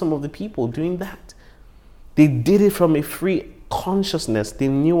still some of the people doing that. They did it from a free consciousness. They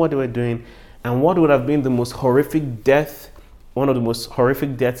knew what they were doing, And what would have been the most horrific death, one of the most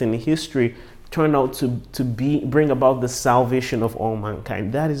horrific deaths in history, turned out to bring about the salvation of all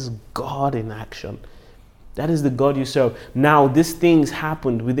mankind. That is God in action. That is the God you serve. Now, these things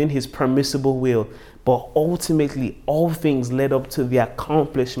happened within his permissible will, but ultimately all things led up to the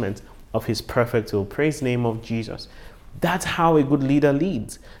accomplishment of his perfect will. Praise the name of Jesus. That's how a good leader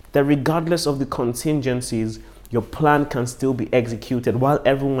leads. That regardless of the contingencies, your plan can still be executed while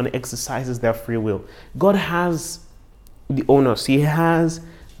everyone exercises their free will. God has the onus. He has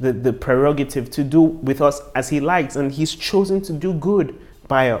the prerogative to do with us as he likes, and he's chosen to do good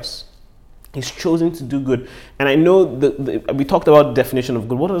by us. He's chosen to do good. And I know we talked about the definition of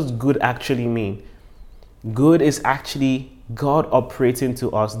good. What does good actually mean? Good is actually God operating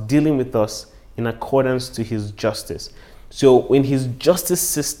to us, dealing with us in accordance to his justice. So in his justice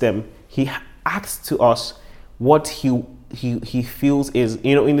system, he acts to us what he feels is,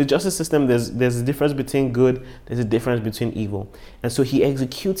 in the justice system, there's a difference between good, there's a difference between evil. And so he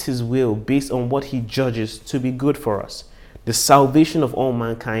executes his will based on what he judges to be good for us. The salvation of all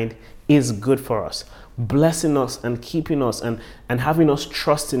mankind is good for us, blessing us and keeping us and having us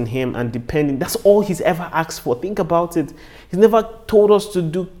trust in him and depending. That's all he's ever asked for. Think about it. He's never told us to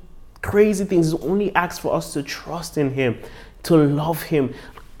do crazy things. He's only asked for us to trust in him, to love him.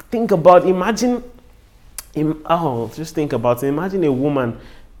 Think about, just think about it. Imagine a woman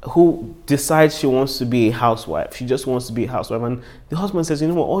who decides she wants to be a housewife. She just wants to be a housewife. And the husband says, you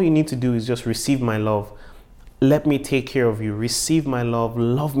know what, all you need to do is just receive my love. Let me take care of you. Receive my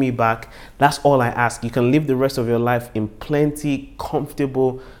love me back. That's all I ask. You can live the rest of your life in plenty,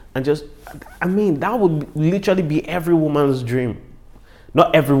 comfortable, and that would literally be every woman's dream.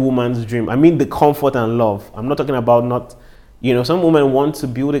 Not every woman's dream. I mean the comfort and love. I'm not talking about some women want to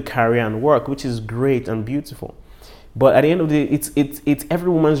build a career and work, which is great and beautiful. But at the end of the day, it's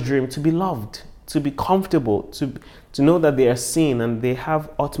every woman's dream to be loved, to be comfortable, to know that they are seen and they have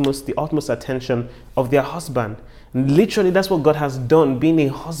the utmost attention of their husband. And literally, that's what God has done, being a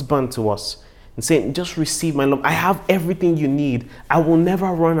husband to us and saying, just receive my love. I have everything you need. I will never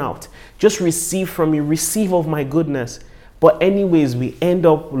run out. Just receive from me, receive of my goodness. But anyways, we end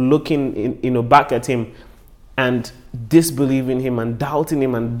up looking back at him and disbelieving him and doubting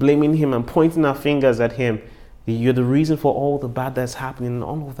him and blaming him and pointing our fingers at him. You're the reason for all the bad that's happening and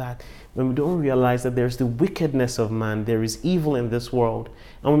all of that. When we don't realize that there's the wickedness of man, there is evil in this world,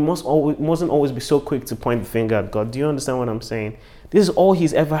 and we mustn't always be so quick to point the finger at God. Do you understand what I'm saying? This is all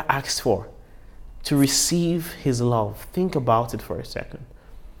he's ever asked for, to receive his love. Think about it for a second.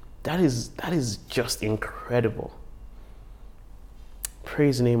 That is just incredible.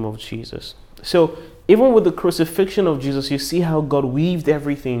 Praise the name of Jesus. So even with the crucifixion of Jesus, you see how God weaved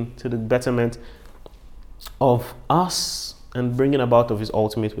everything to the betterment of us and bringing about of his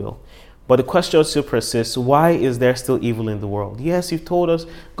ultimate will. But the question still persists: why is there still evil in the world? Yes, you've told us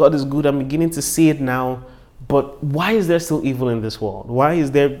God is good. I'm beginning to see it now. But why is there still evil in this world? Why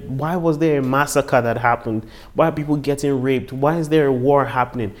was there a massacre that happened? Why are people getting raped? Why is there a war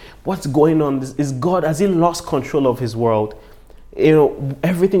happening? What's going on? Is God, has he lost control of his world?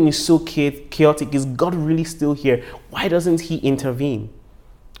 Everything is so chaotic. Is God really still here? Why doesn't he intervene?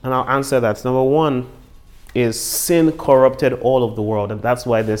 And I'll answer that. Number one is sin corrupted all of the world, and that's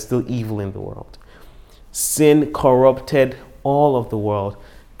why there's still evil in the world. Sin corrupted all of the world,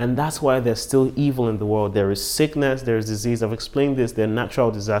 and that's why there's still evil in the world. There is sickness, there is disease. I've explained this. There are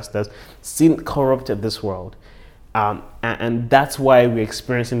natural disasters. Sin corrupted this world. And that's why we're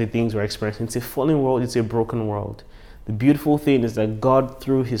experiencing the things we're experiencing. It's a fallen world. It's a broken world. The beautiful thing is that God,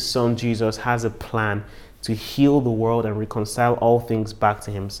 through his son Jesus, has a plan to heal the world and reconcile all things back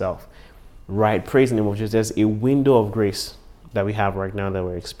to himself. Right? Praise the name of Jesus. There's a window of grace that we have right now that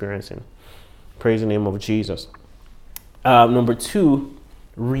we're experiencing. Praise the name of Jesus. Number two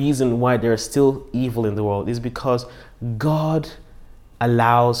reason why there's still evil in the world is because God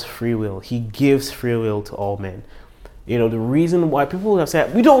allows free will. He gives free will to all men. The reason why people have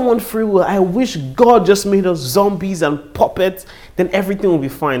said, we don't want free will. I wish God just made us zombies and puppets. Then everything will be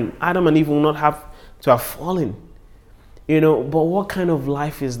fine. Adam and Eve will not have to have fallen. But what kind of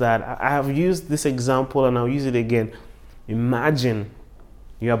life is that? I have used this example and I'll use it again. Imagine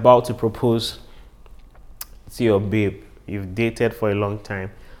you're about to propose to your babe. You've dated for a long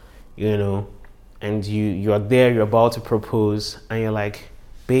time, and you are there, you're about to propose, and you're like,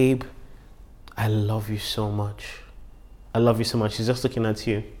 babe, I love you so much. I love you so much. She's just looking at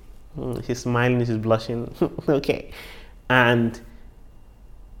you. He's smiling, he's blushing. Okay. And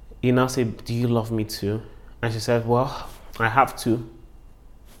you now say, do you love me too? And she says, well, I have to.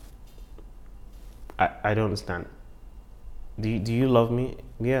 I don't understand. Do you love me?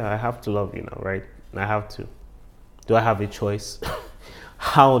 Yeah, I have to love you now, right? I have to. Do I have a choice?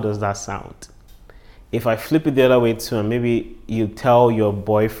 How does that sound? If I flip it the other way too, and maybe you tell your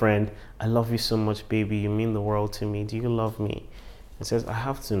boyfriend, I love you so much, baby, you mean the world to me. Do you love me? It says, I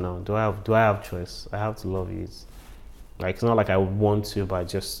have to now. Do I have choice? I have to love you. It's not like I would want to,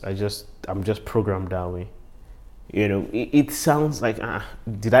 but I'm just programmed that way. It sounds like,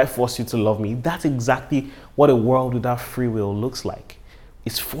 did I force you to love me? That's exactly what a world without free will looks like.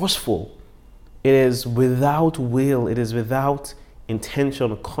 It's forceful. It is without will. It is without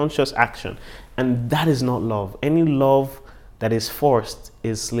intention, conscious action. And that is not love. Any love that is forced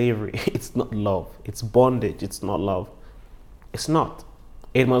is slavery. It's not love. It's bondage. It's not love. It's not.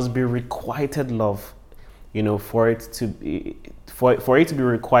 It must be requited love. For it to be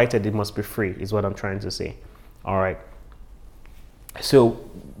requited, it must be free, is what I'm trying to say. All right. So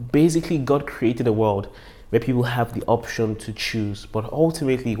basically, God created a world where people have the option to choose. But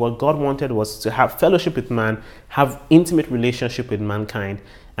ultimately, what God wanted was to have fellowship with man, have intimate relationship with mankind.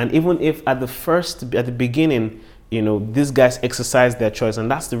 And even if at the beginning, these guys exercised their choice, and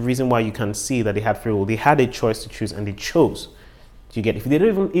that's the reason why you can see that they had free will. They had a choice to choose, and they chose. Do you get it? If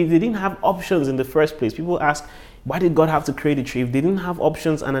they didn't have options in the first place, people ask, why did God have to create a tree? If they didn't have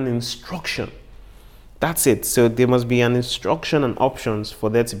options and an instruction, that's it. So there must be an instruction and options for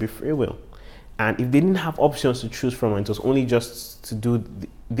there to be free will. And if they didn't have options to choose from, and it was only just to do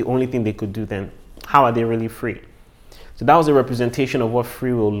the only thing they could do, then how are they really free? So that was a representation of what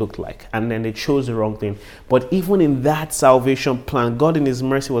free will looked like. And then they chose the wrong thing. But even in that salvation plan, God in his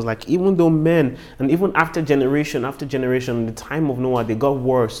mercy was like, even though men, and even after generation, in the time of Noah, they got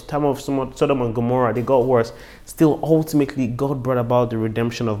worse. Time of Sodom and Gomorrah, they got worse. Still, ultimately, God brought about the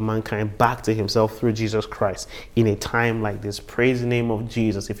redemption of mankind back to himself through Jesus Christ in a time like this. Praise the name of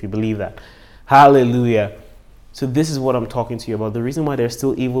Jesus, if you believe that. Hallelujah. So this is what I'm talking to you about. The reason why there's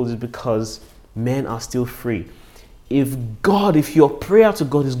still evil is because men are still free. If your prayer to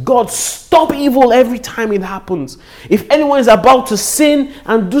God is, God, stop evil every time it happens. If anyone is about to sin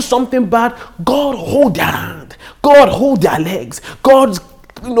and do something bad, God, hold their hand. God, hold their legs. God,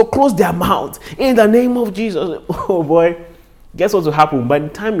 close their mouth. In the name of Jesus. Oh boy. Guess what will happen? By the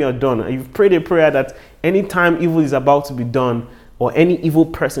time you're done, and you've prayed a prayer that anytime evil is about to be done, or any evil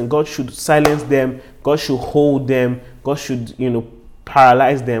person, God should silence them. God should hold them. God should,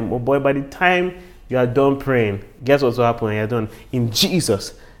 paralyze them. Oh boy, by the time you are done praying, guess what will happen when you're done? In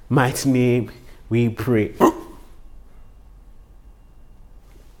Jesus' mighty name, we pray. I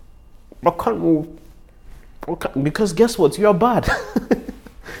can't move. Because guess what? You're bad.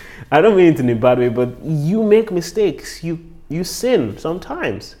 I don't mean it in a bad way, but you make mistakes. You sin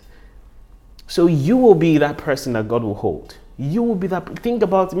sometimes. So you will be that person that God will hold. You will be that. Think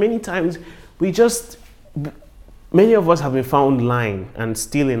about many times many of us have been found lying and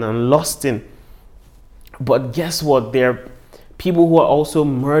stealing and lusting. But guess what? There are people who are also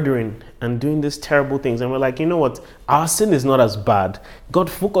murdering and doing these terrible things. And we're like, you know what? Our sin is not as bad. God,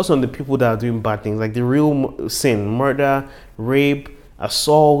 focus on the people that are doing bad things, like the real sin, murder, rape,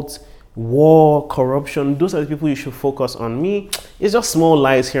 assault, war, corruption. Those are the people you should focus on. Me, it's just small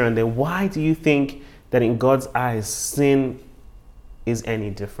lies here and there. Why do you think that in God's eyes, sin is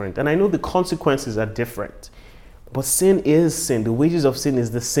any different? And I know the consequences are different, but sin is sin. The wages of sin is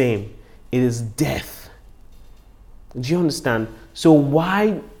the same. It is death. Do you understand? So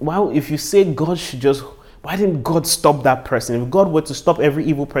why if you say God should just, why didn't God stop that person? If God were to stop every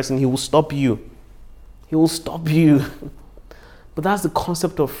evil person, he will stop you. He will stop you. But that's the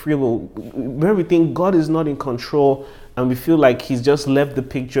concept of free will. When we think God is not in control and we feel like he's just left the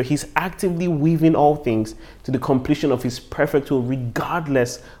picture, he's actively weaving all things to the completion of his perfect will,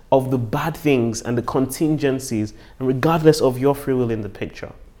 regardless of the bad things and the contingencies, and regardless of your free will in the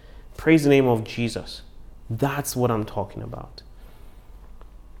picture. Praise the name of Jesus. That's what I'm talking about.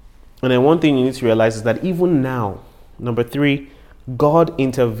 And then one thing you need to realize is that even now, number 3, God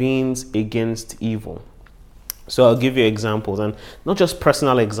intervenes against evil. So I'll give you examples, and not just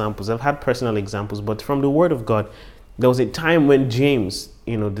personal examples. I've had personal examples, but from the Word of God, there was a time when James,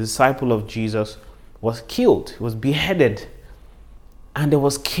 the disciple of Jesus, was killed, was beheaded, and there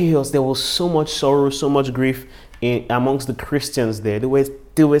was chaos. There was so much sorrow, so much grief amongst the Christians there.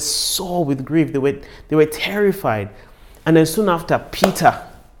 They were sore with grief. They were terrified. And then soon after, Peter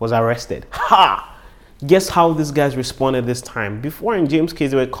was arrested. Guess how these guys responded this time? Before, in James' case,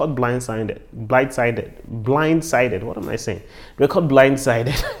 they were caught blindsided. What am I saying? They were caught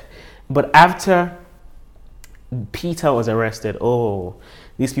blindsided. But after Peter was arrested,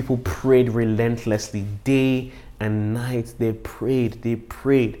 these people prayed relentlessly, day and night. They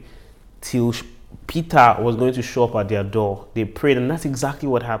prayed till Peter was going to show up at their door. They prayed, and that's exactly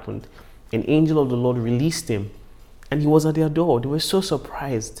what happened. An angel of the Lord released him, and he was at their door. They were so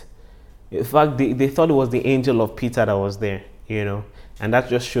surprised. In fact, they thought it was the angel of Peter that was there, and that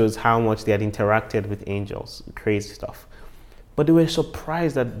just shows how much they had interacted with angels. Crazy stuff. But they were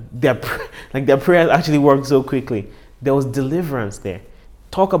surprised that their prayers actually worked so quickly. There was deliverance there.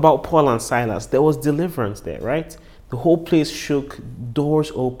 Talk about Paul and Silas. There was deliverance there, right? The whole place shook,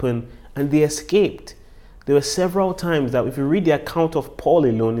 doors opened, and they escaped. There were several times that if you read the account of Paul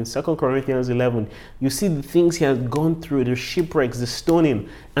alone in 2 Corinthians 11, you see the things he has gone through, the shipwrecks, the stoning,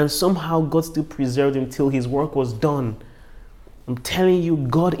 and somehow God still preserved him till his work was done. I'm telling you,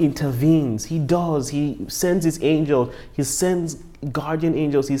 God intervenes. He does. He sends his angels. He sends guardian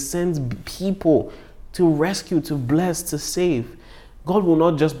angels. He sends people to rescue, to bless, to save. God will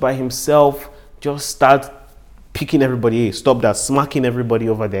not just by himself just start picking everybody. Hey, stop that, smacking everybody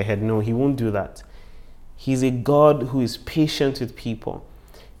over their head. No, he won't do that. He's a God who is patient with people.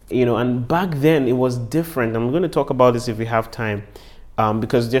 And back then it was different. I'm going to talk about this if we have time.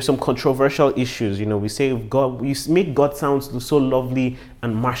 Because there's some controversial issues. We say we make God sound so lovely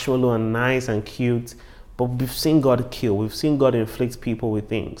and marshmallow and nice and cute, but we've seen God kill. We've seen God inflict people with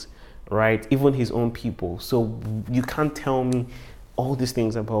things, right? Even his own people. So you can't tell me all these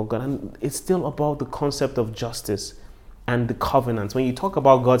things about God. And it's still about the concept of justice and the covenants. When you talk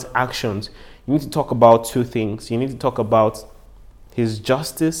about God's actions, you need to talk about two things. You need to talk about his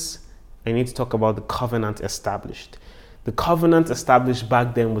justice, and you need to talk about the covenant established. The covenant established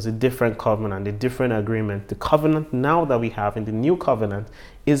back then was a different covenant, a different agreement. The covenant now that we have in the new covenant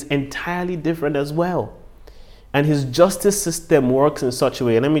is entirely different as well. And his justice system works in such a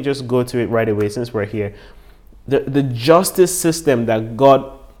way. Let me just go to it right away since we're here. The justice system that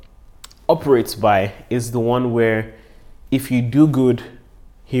God operates by is the one where if you do good,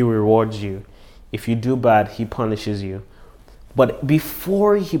 he rewards you. If you do bad, he punishes you. But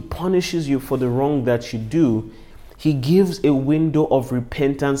before he punishes you for the wrong that you do, he gives a window of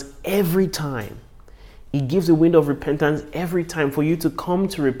repentance every time. He gives a window of repentance every time for you to come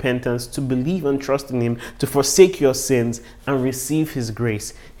to repentance, to believe and trust in him, to forsake your sins and receive his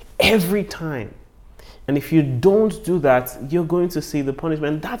grace every time. And if you don't do that, you're going to see the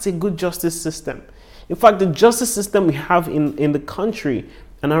punishment. That's a good justice system. In fact, the justice system we have in the country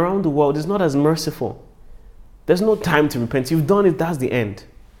and around the world is not as merciful. There's no time to repent. You've done it, that's the end.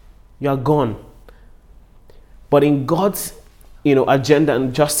 You are gone. But in God's agenda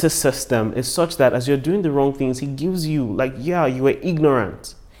and justice system is such that as you're doing the wrong things, he gives you you were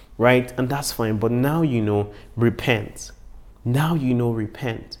ignorant, right? And that's fine. But now repent. Now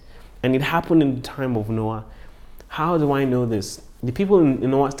repent. And it happened in the time of Noah. How do I know this? The people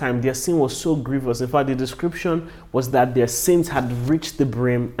in Noah's time, their sin was so grievous. In fact, the description was that their sins had reached the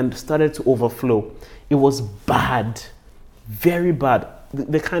brim and started to overflow. It was bad, very bad.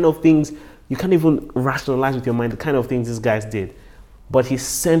 The kind of things you can't even rationalize with your mind, the kind of things these guys did. But he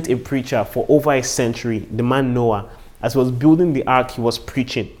sent a preacher for over a century, the man Noah. As he was building the ark, he was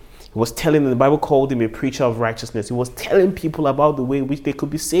preaching. He was telling them, the Bible called him a preacher of righteousness. He was telling people about the way in which they could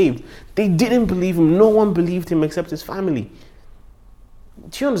be saved. They didn't believe him. No one believed him except his family.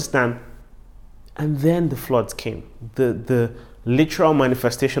 Do you understand? And then the floods came. The literal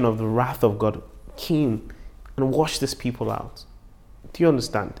manifestation of the wrath of God came and washed these people out. Do you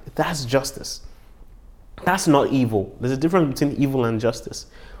understand? That's justice. That's not evil. There's a difference between evil and justice.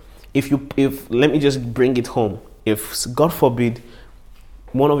 If let me just bring it home. If, God forbid,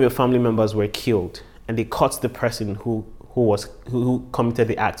 one of your family members were killed and they caught the person who committed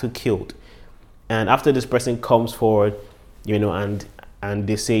the act, who killed. And after this person comes forward, and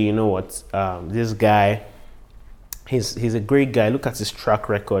they say, this guy, he's a great guy. Look at his track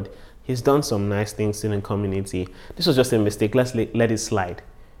record. He's done some nice things in the community. This was just a mistake. Let's let it slide.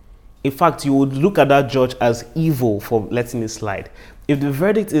 In fact, you would look at that judge as evil for letting it slide. If the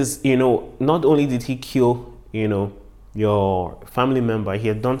verdict is, not only did he kill, your family member, he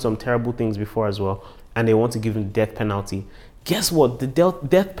had done some terrible things before as well, and they want to give him the death penalty. Guess what? The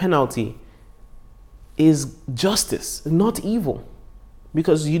death penalty is justice, not evil,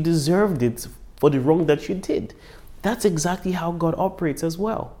 because you deserved it for the wrong that you did. That's exactly how God operates as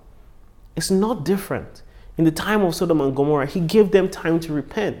well. It's not different. In the time of Sodom and Gomorrah, he gave them time to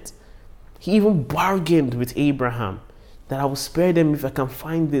repent. He even bargained with Abraham that I will spare them if I can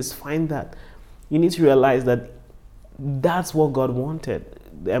find this, find that. You need to realize that that's what God wanted.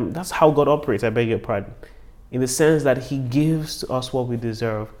 That's how God operates, I beg your pardon. In the sense that he gives to us what we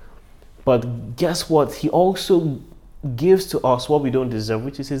deserve. But guess what? He also gives to us what we don't deserve,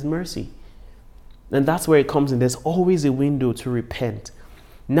 which is his mercy. And that's where it comes in. There's always a window to repent.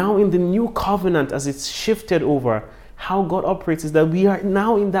 Now in the new covenant, as it's shifted over, how God operates is that we are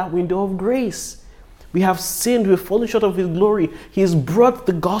now in that window of grace. We have sinned, we've fallen short of His glory. He has brought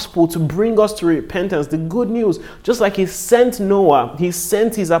the gospel to bring us to repentance, the good news. Just like He sent Noah, He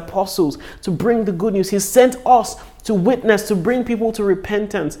sent His apostles to bring the good news. He sent us to witness, to bring people to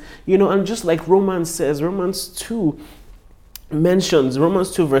repentance. And just like Romans says, Romans 2 mentions,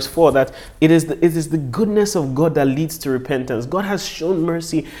 Romans 2 verse 4, that it is the goodness of God that leads to repentance. God has shown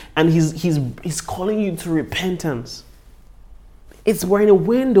mercy and He's calling you to repentance. We're in a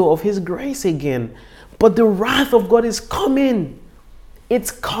window of His grace again. But the wrath of God is coming. It's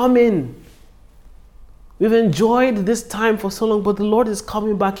coming. We've enjoyed this time for so long, but the Lord is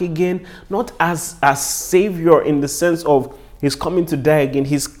coming back again, not as Savior in the sense of He's coming to die again.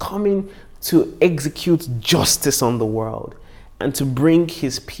 He's coming to execute justice on the world and to bring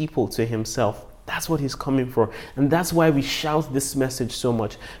His people to Himself. That's what He's coming for. And that's why we shout this message so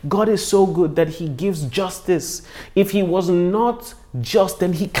much. God is so good that He gives justice. If He was not just,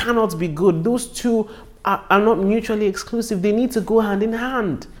 then He cannot be good. Those two are not mutually exclusive. They need to go hand in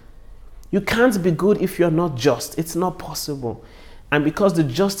hand. You can't be good if you're not just. It's not possible. And because the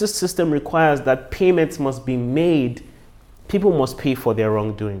justice system requires that payments must be made, people must pay for their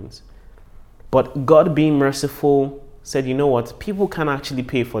wrongdoings. But God, being merciful, said, you know what? People can actually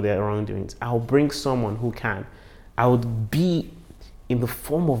pay for their wrongdoings. I'll bring someone who can. I would be in the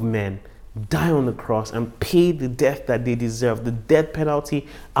form of men, die on the cross and pay the death that they deserve. The death penalty,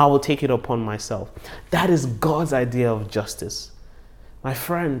 I will take it upon myself. That is God's idea of justice. My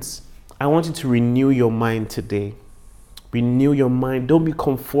friends, I want you to renew your mind today. Renew your mind. Don't be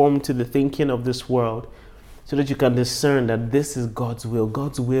conformed to the thinking of this world, so that you can discern that this is God's will.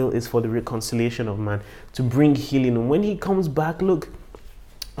 God's will is for the reconciliation of man, to bring healing. And when He comes back, look,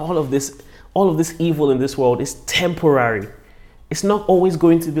 all of this evil in this world is temporary. It's not always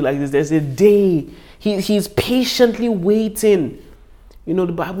going to be like this. There's a day. He's patiently waiting. The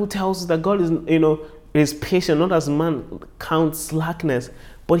Bible tells us that God is patient, not as man counts slackness,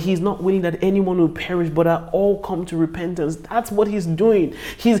 but He's not willing that anyone will perish, but that all come to repentance. That's what He's doing.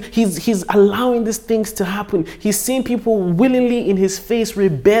 He's allowing these things to happen. He's seeing people willingly in His face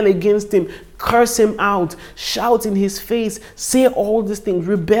rebel against Him, curse Him out, shout in His face, say all these things,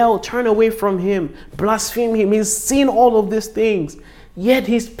 rebel, turn away from Him, blaspheme Him. He's seen all of these things. Yet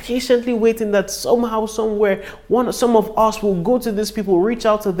He's patiently waiting that somehow, somewhere, some of us will go to these people, reach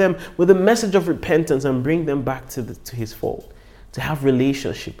out to them with a message of repentance and bring them back to His fold, to have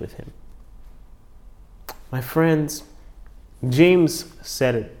relationship with Him. My friends, James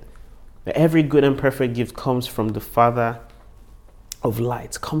said it, that every good and perfect gift comes from the Father of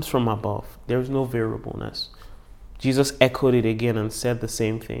lights, comes from above. There is no variableness. Jesus echoed it again and said the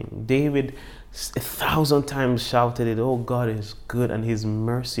same thing. David 1,000 times shouted it, oh, God is good and His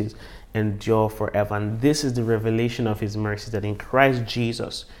mercies endure forever. And this is the revelation of His mercies, that in Christ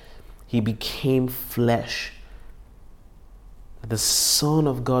Jesus, He became flesh. The Son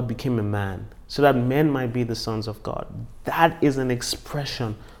of God became a man, so that men might be the sons of God. That is an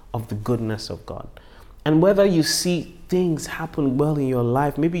expression of the goodness of God. And whether you see things happen well in your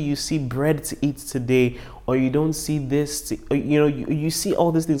life, maybe you see bread to eat today, or you don't see this, you see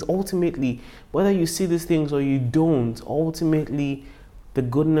all these things. Ultimately, whether you see these things or you don't, ultimately, the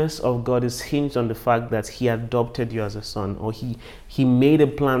goodness of God is hinged on the fact that He adopted you as a son, or He made a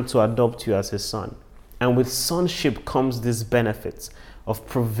plan to adopt you as His son. And with sonship comes these benefits of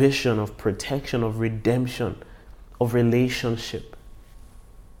provision, of protection, of redemption, of relationship.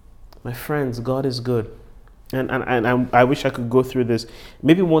 My friends, God is good. And I wish I could go through this.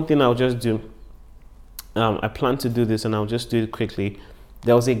 Maybe one thing I'll just do, I plan to do this and I'll just do it quickly.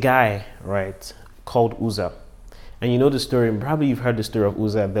 There was a guy, right, called Uzzah. And you know the story, probably you've heard the story of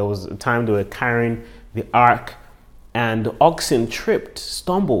Uzzah. There was a time they were carrying the ark and the oxen tripped,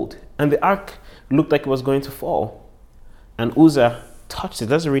 stumbled, and the ark looked like it was going to fall. And Uzzah touched it.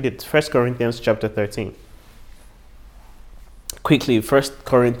 Let's read it. 1 Corinthians chapter 13. Quickly, 1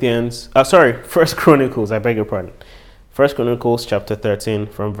 Chronicles, I beg your pardon. 1 Chronicles chapter 13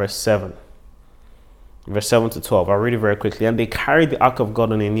 from verse 7. Verse 7 to 12. I'll read it very quickly. And they carried the ark of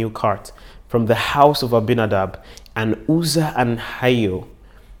God on a new cart from the house of Abinadab, and Uzzah and Ahio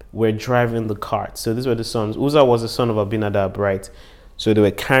were driving the cart. So these were the sons. Uzzah was the son of Abinadab, right? So they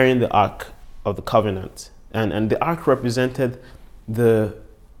were carrying the ark of the covenant. And the ark represented the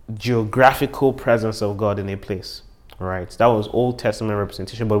geographical presence of God in a place. Right, that was Old Testament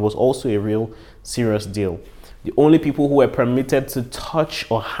representation, but it was also a real serious deal. The only people who were permitted to touch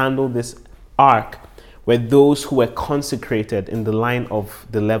or handle this ark were those who were consecrated in the line of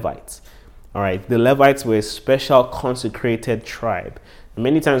the Levites. All right, the Levites were a special consecrated tribe.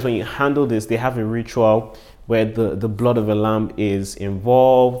 Many times when you handle this, they have a ritual where the blood of a lamb is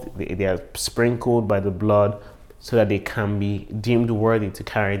involved. They are sprinkled by the blood so that they can be deemed worthy to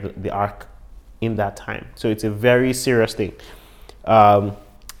carry the ark in that time. So it's a very serious thing.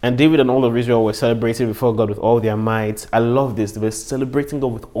 And David and all of Israel were celebrating before God with all their might. I love this. They were celebrating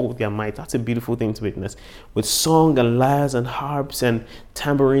God with all their might. That's a beautiful thing to witness. With song and lyres and harps and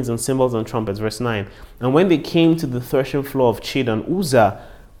tambourines and cymbals and trumpets. Verse 9. And when they came to the threshing floor of Chidon, Uzzah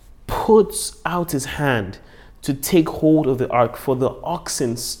puts out his hand to take hold of the ark, for the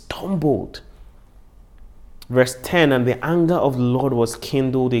oxen stumbled. Verse 10. And the anger of the Lord was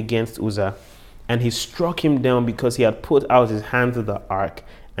kindled against Uzzah, and he struck him down because he had put out his hand to the ark,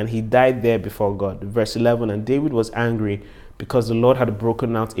 and he died there before God. Verse 11, and David was angry because the Lord had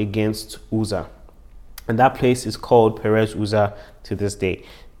broken out against Uzzah. And that place is called Perez Uzzah to this day.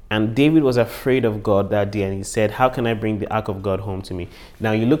 And David was afraid of God that day, and he said, how can I bring the ark of God home to me?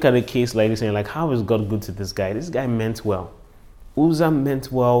 Now you look at a case like this and you're like, how is God good to this guy? This guy meant well. Uzzah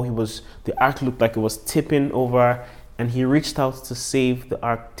meant well. The ark looked like it was tipping over, and he reached out to save the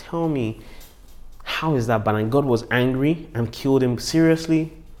ark. Tell me, how is that bad? And God was angry and killed him.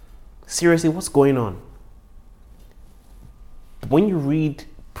 Seriously? Seriously, what's going on? When you read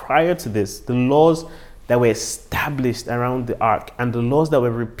prior to this, the laws that were established around the ark and the laws that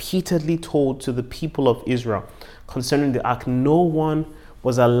were repeatedly told to the people of Israel concerning the ark, no one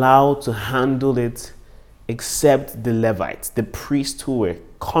was allowed to handle it except the Levites, the priests who were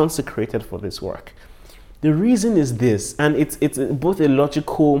consecrated for this work. The reason is this, and it's both a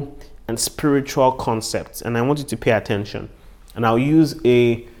logical and spiritual concept, and I want you to pay attention. And I'll use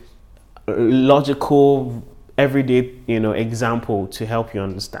a logical, everyday, example to help you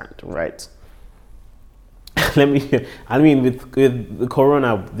understand, right? With the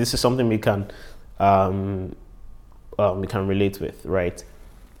corona, this is something we can relate with, right?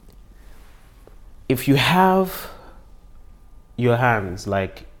 If you have your hands,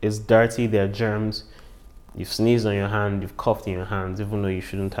 like, it's dirty, there are germs, you've sneezed on your hand, you've coughed in your hands, even though you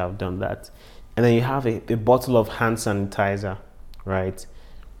shouldn't have done that. And then you have a bottle of hand sanitizer, right?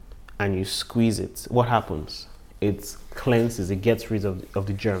 And you squeeze it. What happens? It cleanses, it gets rid of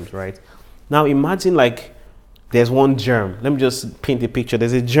the germs, right? Now imagine like there's one germ. Let me just paint a picture.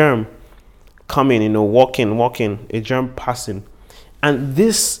 There's a germ coming, walking, a germ passing. And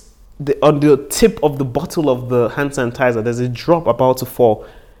on the tip of the bottle of the hand sanitizer, there's a drop about to fall.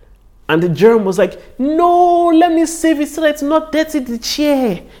 And the germ was like, no, let me save it so that it's not dirty the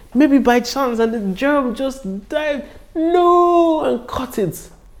chair. Maybe by chance. And the germ just died. No, and cut it.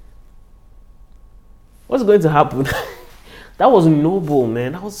 What's going to happen? That was noble,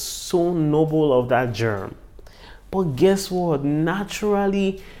 man. That was so noble of that germ. But guess what?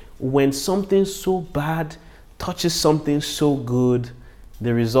 Naturally, when something so bad touches something so good,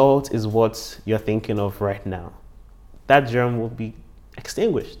 the result is what you're thinking of right now. That germ will be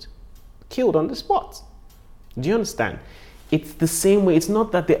extinguished, killed on the spot. Do you understand? It's the same way. It's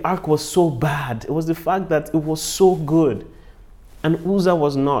not that the ark was so bad. It was the fact that it was so good. And Uzzah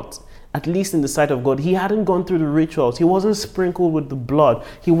was not. At least in the sight of God. He hadn't gone through the rituals. He wasn't sprinkled with the blood.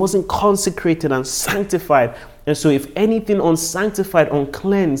 He wasn't consecrated and sanctified. And so if anything unsanctified,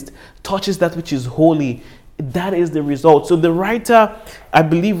 uncleansed, touches that which is holy, that is the result. So the writer, I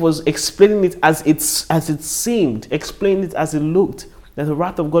believe, was explaining it as it seemed, explaining it as it looked, that the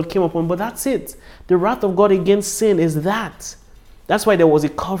wrath of God came upon. But that's it. The wrath of God against sin is that. That's why there was a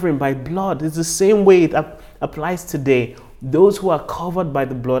covering by blood. It's the same way it applies today. Those who are covered by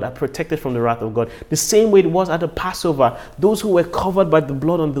the blood are protected from the wrath of God. The same way it was at the Passover. Those who were covered by the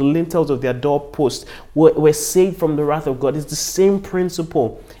blood on the lintels of their doorposts were saved from the wrath of God. It's the same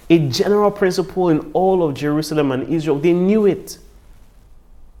principle. A general principle in all of Jerusalem and Israel. They knew it.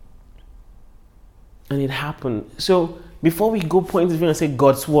 And it happened. So before we go point the finger and say,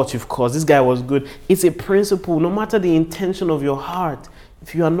 God's what you've caused, this guy was good. It's a principle. No matter the intention of your heart,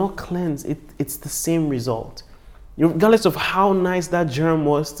 if you are not cleansed, it's the same result. Regardless of how nice that germ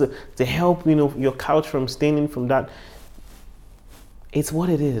was to help your couch from staining from that, it's what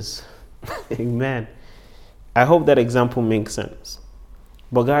it is. Amen. I hope that example makes sense.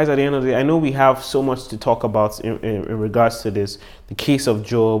 But guys, at the end of the day, I know we have so much to talk about in regards to this. The case of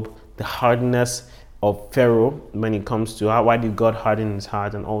Job, the hardness of Pharaoh when it comes to why did God harden his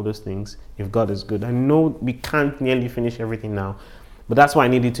heart and all those things if God is good. I know we can't nearly finish everything now. But that's why I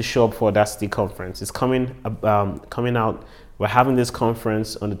needed to show up for Audacity conference. It's coming out. We're having this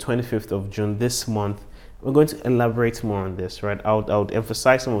conference on the 25th of June this month. We're going to elaborate more on this, right? I would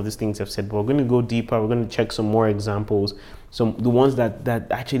emphasize some of these things I've said, but we're going to go deeper. We're going to check some more examples, the ones that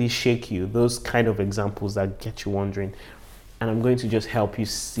actually shake you, those kind of examples that get you wondering. And I'm going to just help you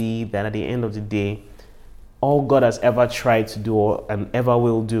see that at the end of the day, all God has ever tried to do and ever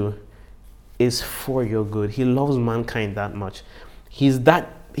will do is for your good. He loves mankind that much. He's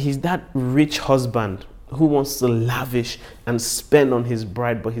that rich husband who wants to lavish and spend on his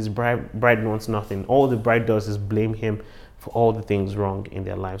bride, but his bride wants nothing. All the bride does is blame him for all the things wrong in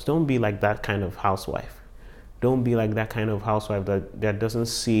their lives. Don't be like that kind of housewife. Don't be like that kind of housewife that doesn't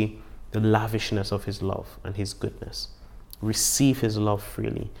see the lavishness of his love and his goodness. Receive his love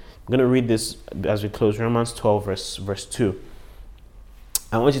freely. I'm going to read this as we close. Romans 12 verse 2.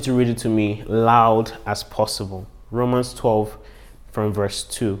 I want you to read it to me loud as possible. Romans 12 from verse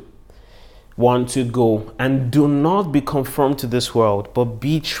 2. 1 to go. And do not be conformed to this world, but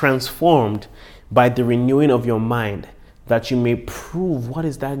be transformed by the renewing of your mind, that you may prove what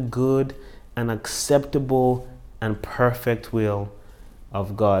is that good and acceptable and perfect will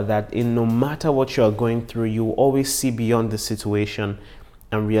of God. That in no matter what you are going through, you will always see beyond the situation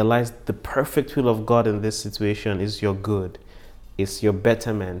and realize the perfect will of God in this situation is your good, it's your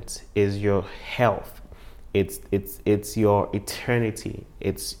betterment, is your health, it's your eternity,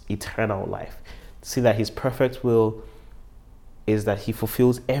 it's eternal life. See that his perfect will is that he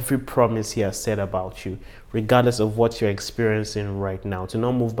fulfills every promise he has said about you, regardless of what you're experiencing right now. To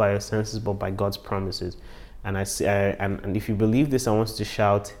not move by your senses, but by God's promises. And and if you believe this, I want you to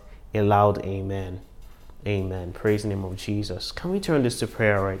shout a loud amen. Amen. Praise the name of Jesus. Can we turn this to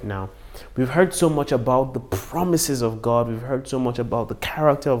prayer right now? We've heard so much about the promises of God. We've heard so much about the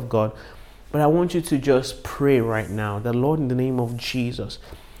character of God. But I want you to just pray right now that, Lord, in the name of Jesus,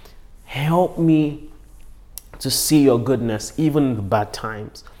 help me to see your goodness even in the bad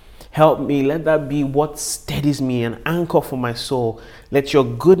times. Help me. Let that be what steadies me, an anchor for my soul. Let your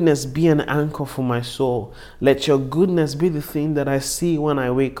goodness be an anchor for my soul. Let your goodness be the thing that I see when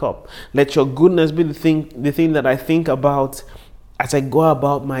I wake up. Let your goodness be the thing that I think about as I go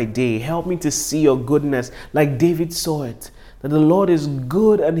about my day. Help me to see your goodness like David saw it, that the Lord is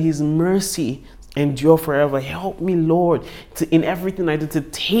good and his mercy endure forever. Help me, Lord, in everything I do, to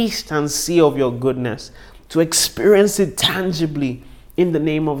taste and see of your goodness, to experience it tangibly. In the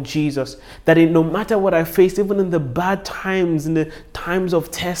name of Jesus, that no matter what I face, even in the bad times, in the times of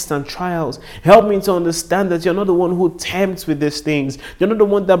tests and trials, help me to understand that you're not the one who tempts with these things. You're not the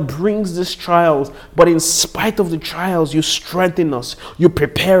one that brings these trials, but in spite of the trials, you strengthen us, you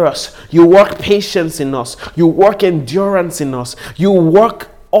prepare us, you work patience in us, you work endurance in us, you work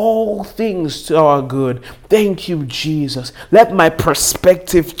all things to our good. Thank you, Jesus. Let my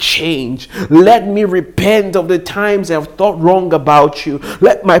perspective change. Let me repent of the times I've thought wrong about you.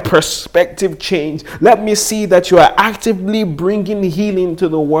 Let my perspective change. Let me see that you are actively bringing healing to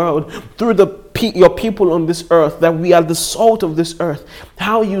the world through your people on this earth, that we are the salt of this earth.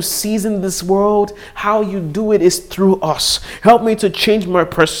 How you season this world, how you do it is through us. Help me to change my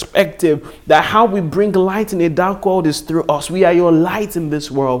perspective, that how we bring light in a dark world is through us. We are your light in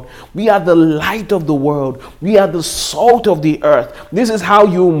this world. We are the light of the world. We are the salt of the earth. This is how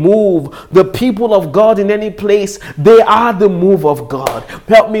you move the people of God in any place. They are the move of God.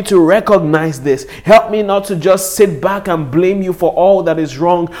 Help me to recognize this. Help me not to just sit back and blame you for all that is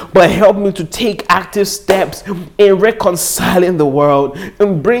wrong, but help me to take active steps in reconciling the world,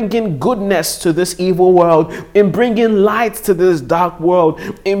 in bringing goodness to this evil world, in bringing light to this dark world,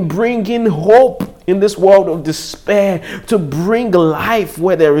 in bringing hope in this world of despair, to bring life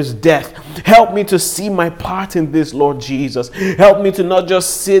where there is death. Help me to see my part in this, Lord Jesus. Help me to not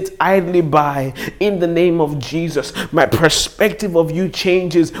just sit idly by. In the name of Jesus, my perspective of you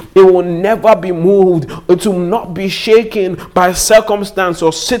changes. It will never be moved. It will not be shaken by circumstance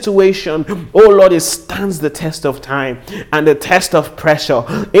or situation. Oh Lord, it stands the test of time and the test of pressure.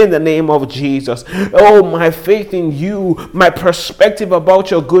 In the name of Jesus. Oh, my faith in you, my perspective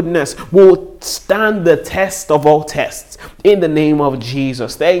about your goodness will stand the test of all tests. In the name of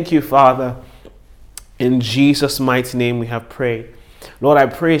Jesus. Thank you, Father. In Jesus' mighty name we have prayed. Lord, I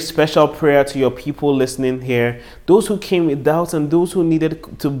pray a special prayer to your people listening here, those who came with doubts and those who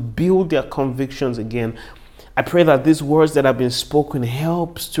needed to build their convictions again. I pray that these words that have been spoken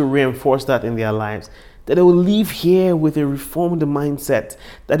helps to reinforce that in their lives, that they will leave here with a reformed mindset,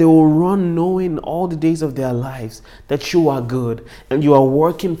 that they will run knowing all the days of their lives that you are good and you are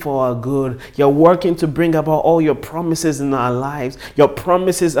working for our good. You're working to bring about all your promises in our lives. Your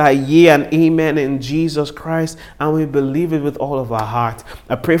promises are yea and amen in Jesus Christ, and we believe it with all of our heart.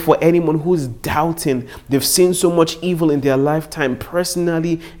 I pray for anyone who's doubting. They've seen so much evil in their lifetime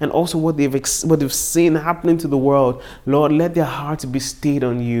personally, and also what they've seen happening to the world. Lord, let their hearts be stayed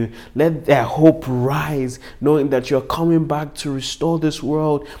on you. Let their hope rise rise, knowing that you're coming back to restore this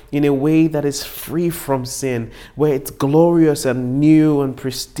world in a way that is free from sin, where it's glorious and new and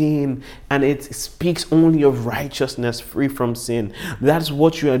pristine, and it speaks only of righteousness free from sin. That's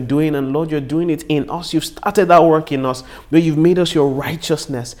what you are doing, and Lord, you're doing it in us. You've started that work in us, where you've made us your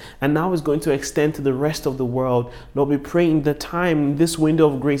righteousness, and now it's going to extend to the rest of the world. Lord, we pray in the time, in this window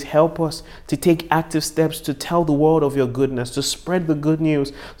of grace, help us to take active steps to tell the world of your goodness, to spread the good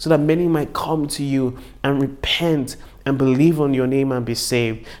news so that many might come to you and repent and believe on your name and be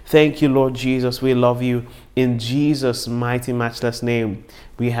saved. Thank you, Lord Jesus. We love you. In Jesus' mighty, matchless name,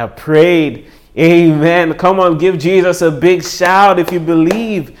 we have prayed. Amen. Come on, give Jesus a big shout if you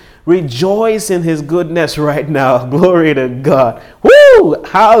believe. Rejoice in his goodness right now. Glory to God. Woo!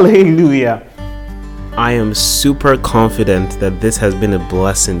 Hallelujah. I am super confident that this has been a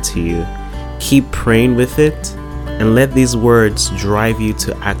blessing to you. Keep praying with it and let these words drive you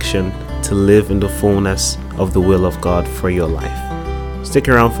to action to live in the fullness of the will of God for your life. Stick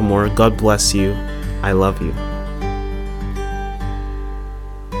around for more. God bless you. I love you.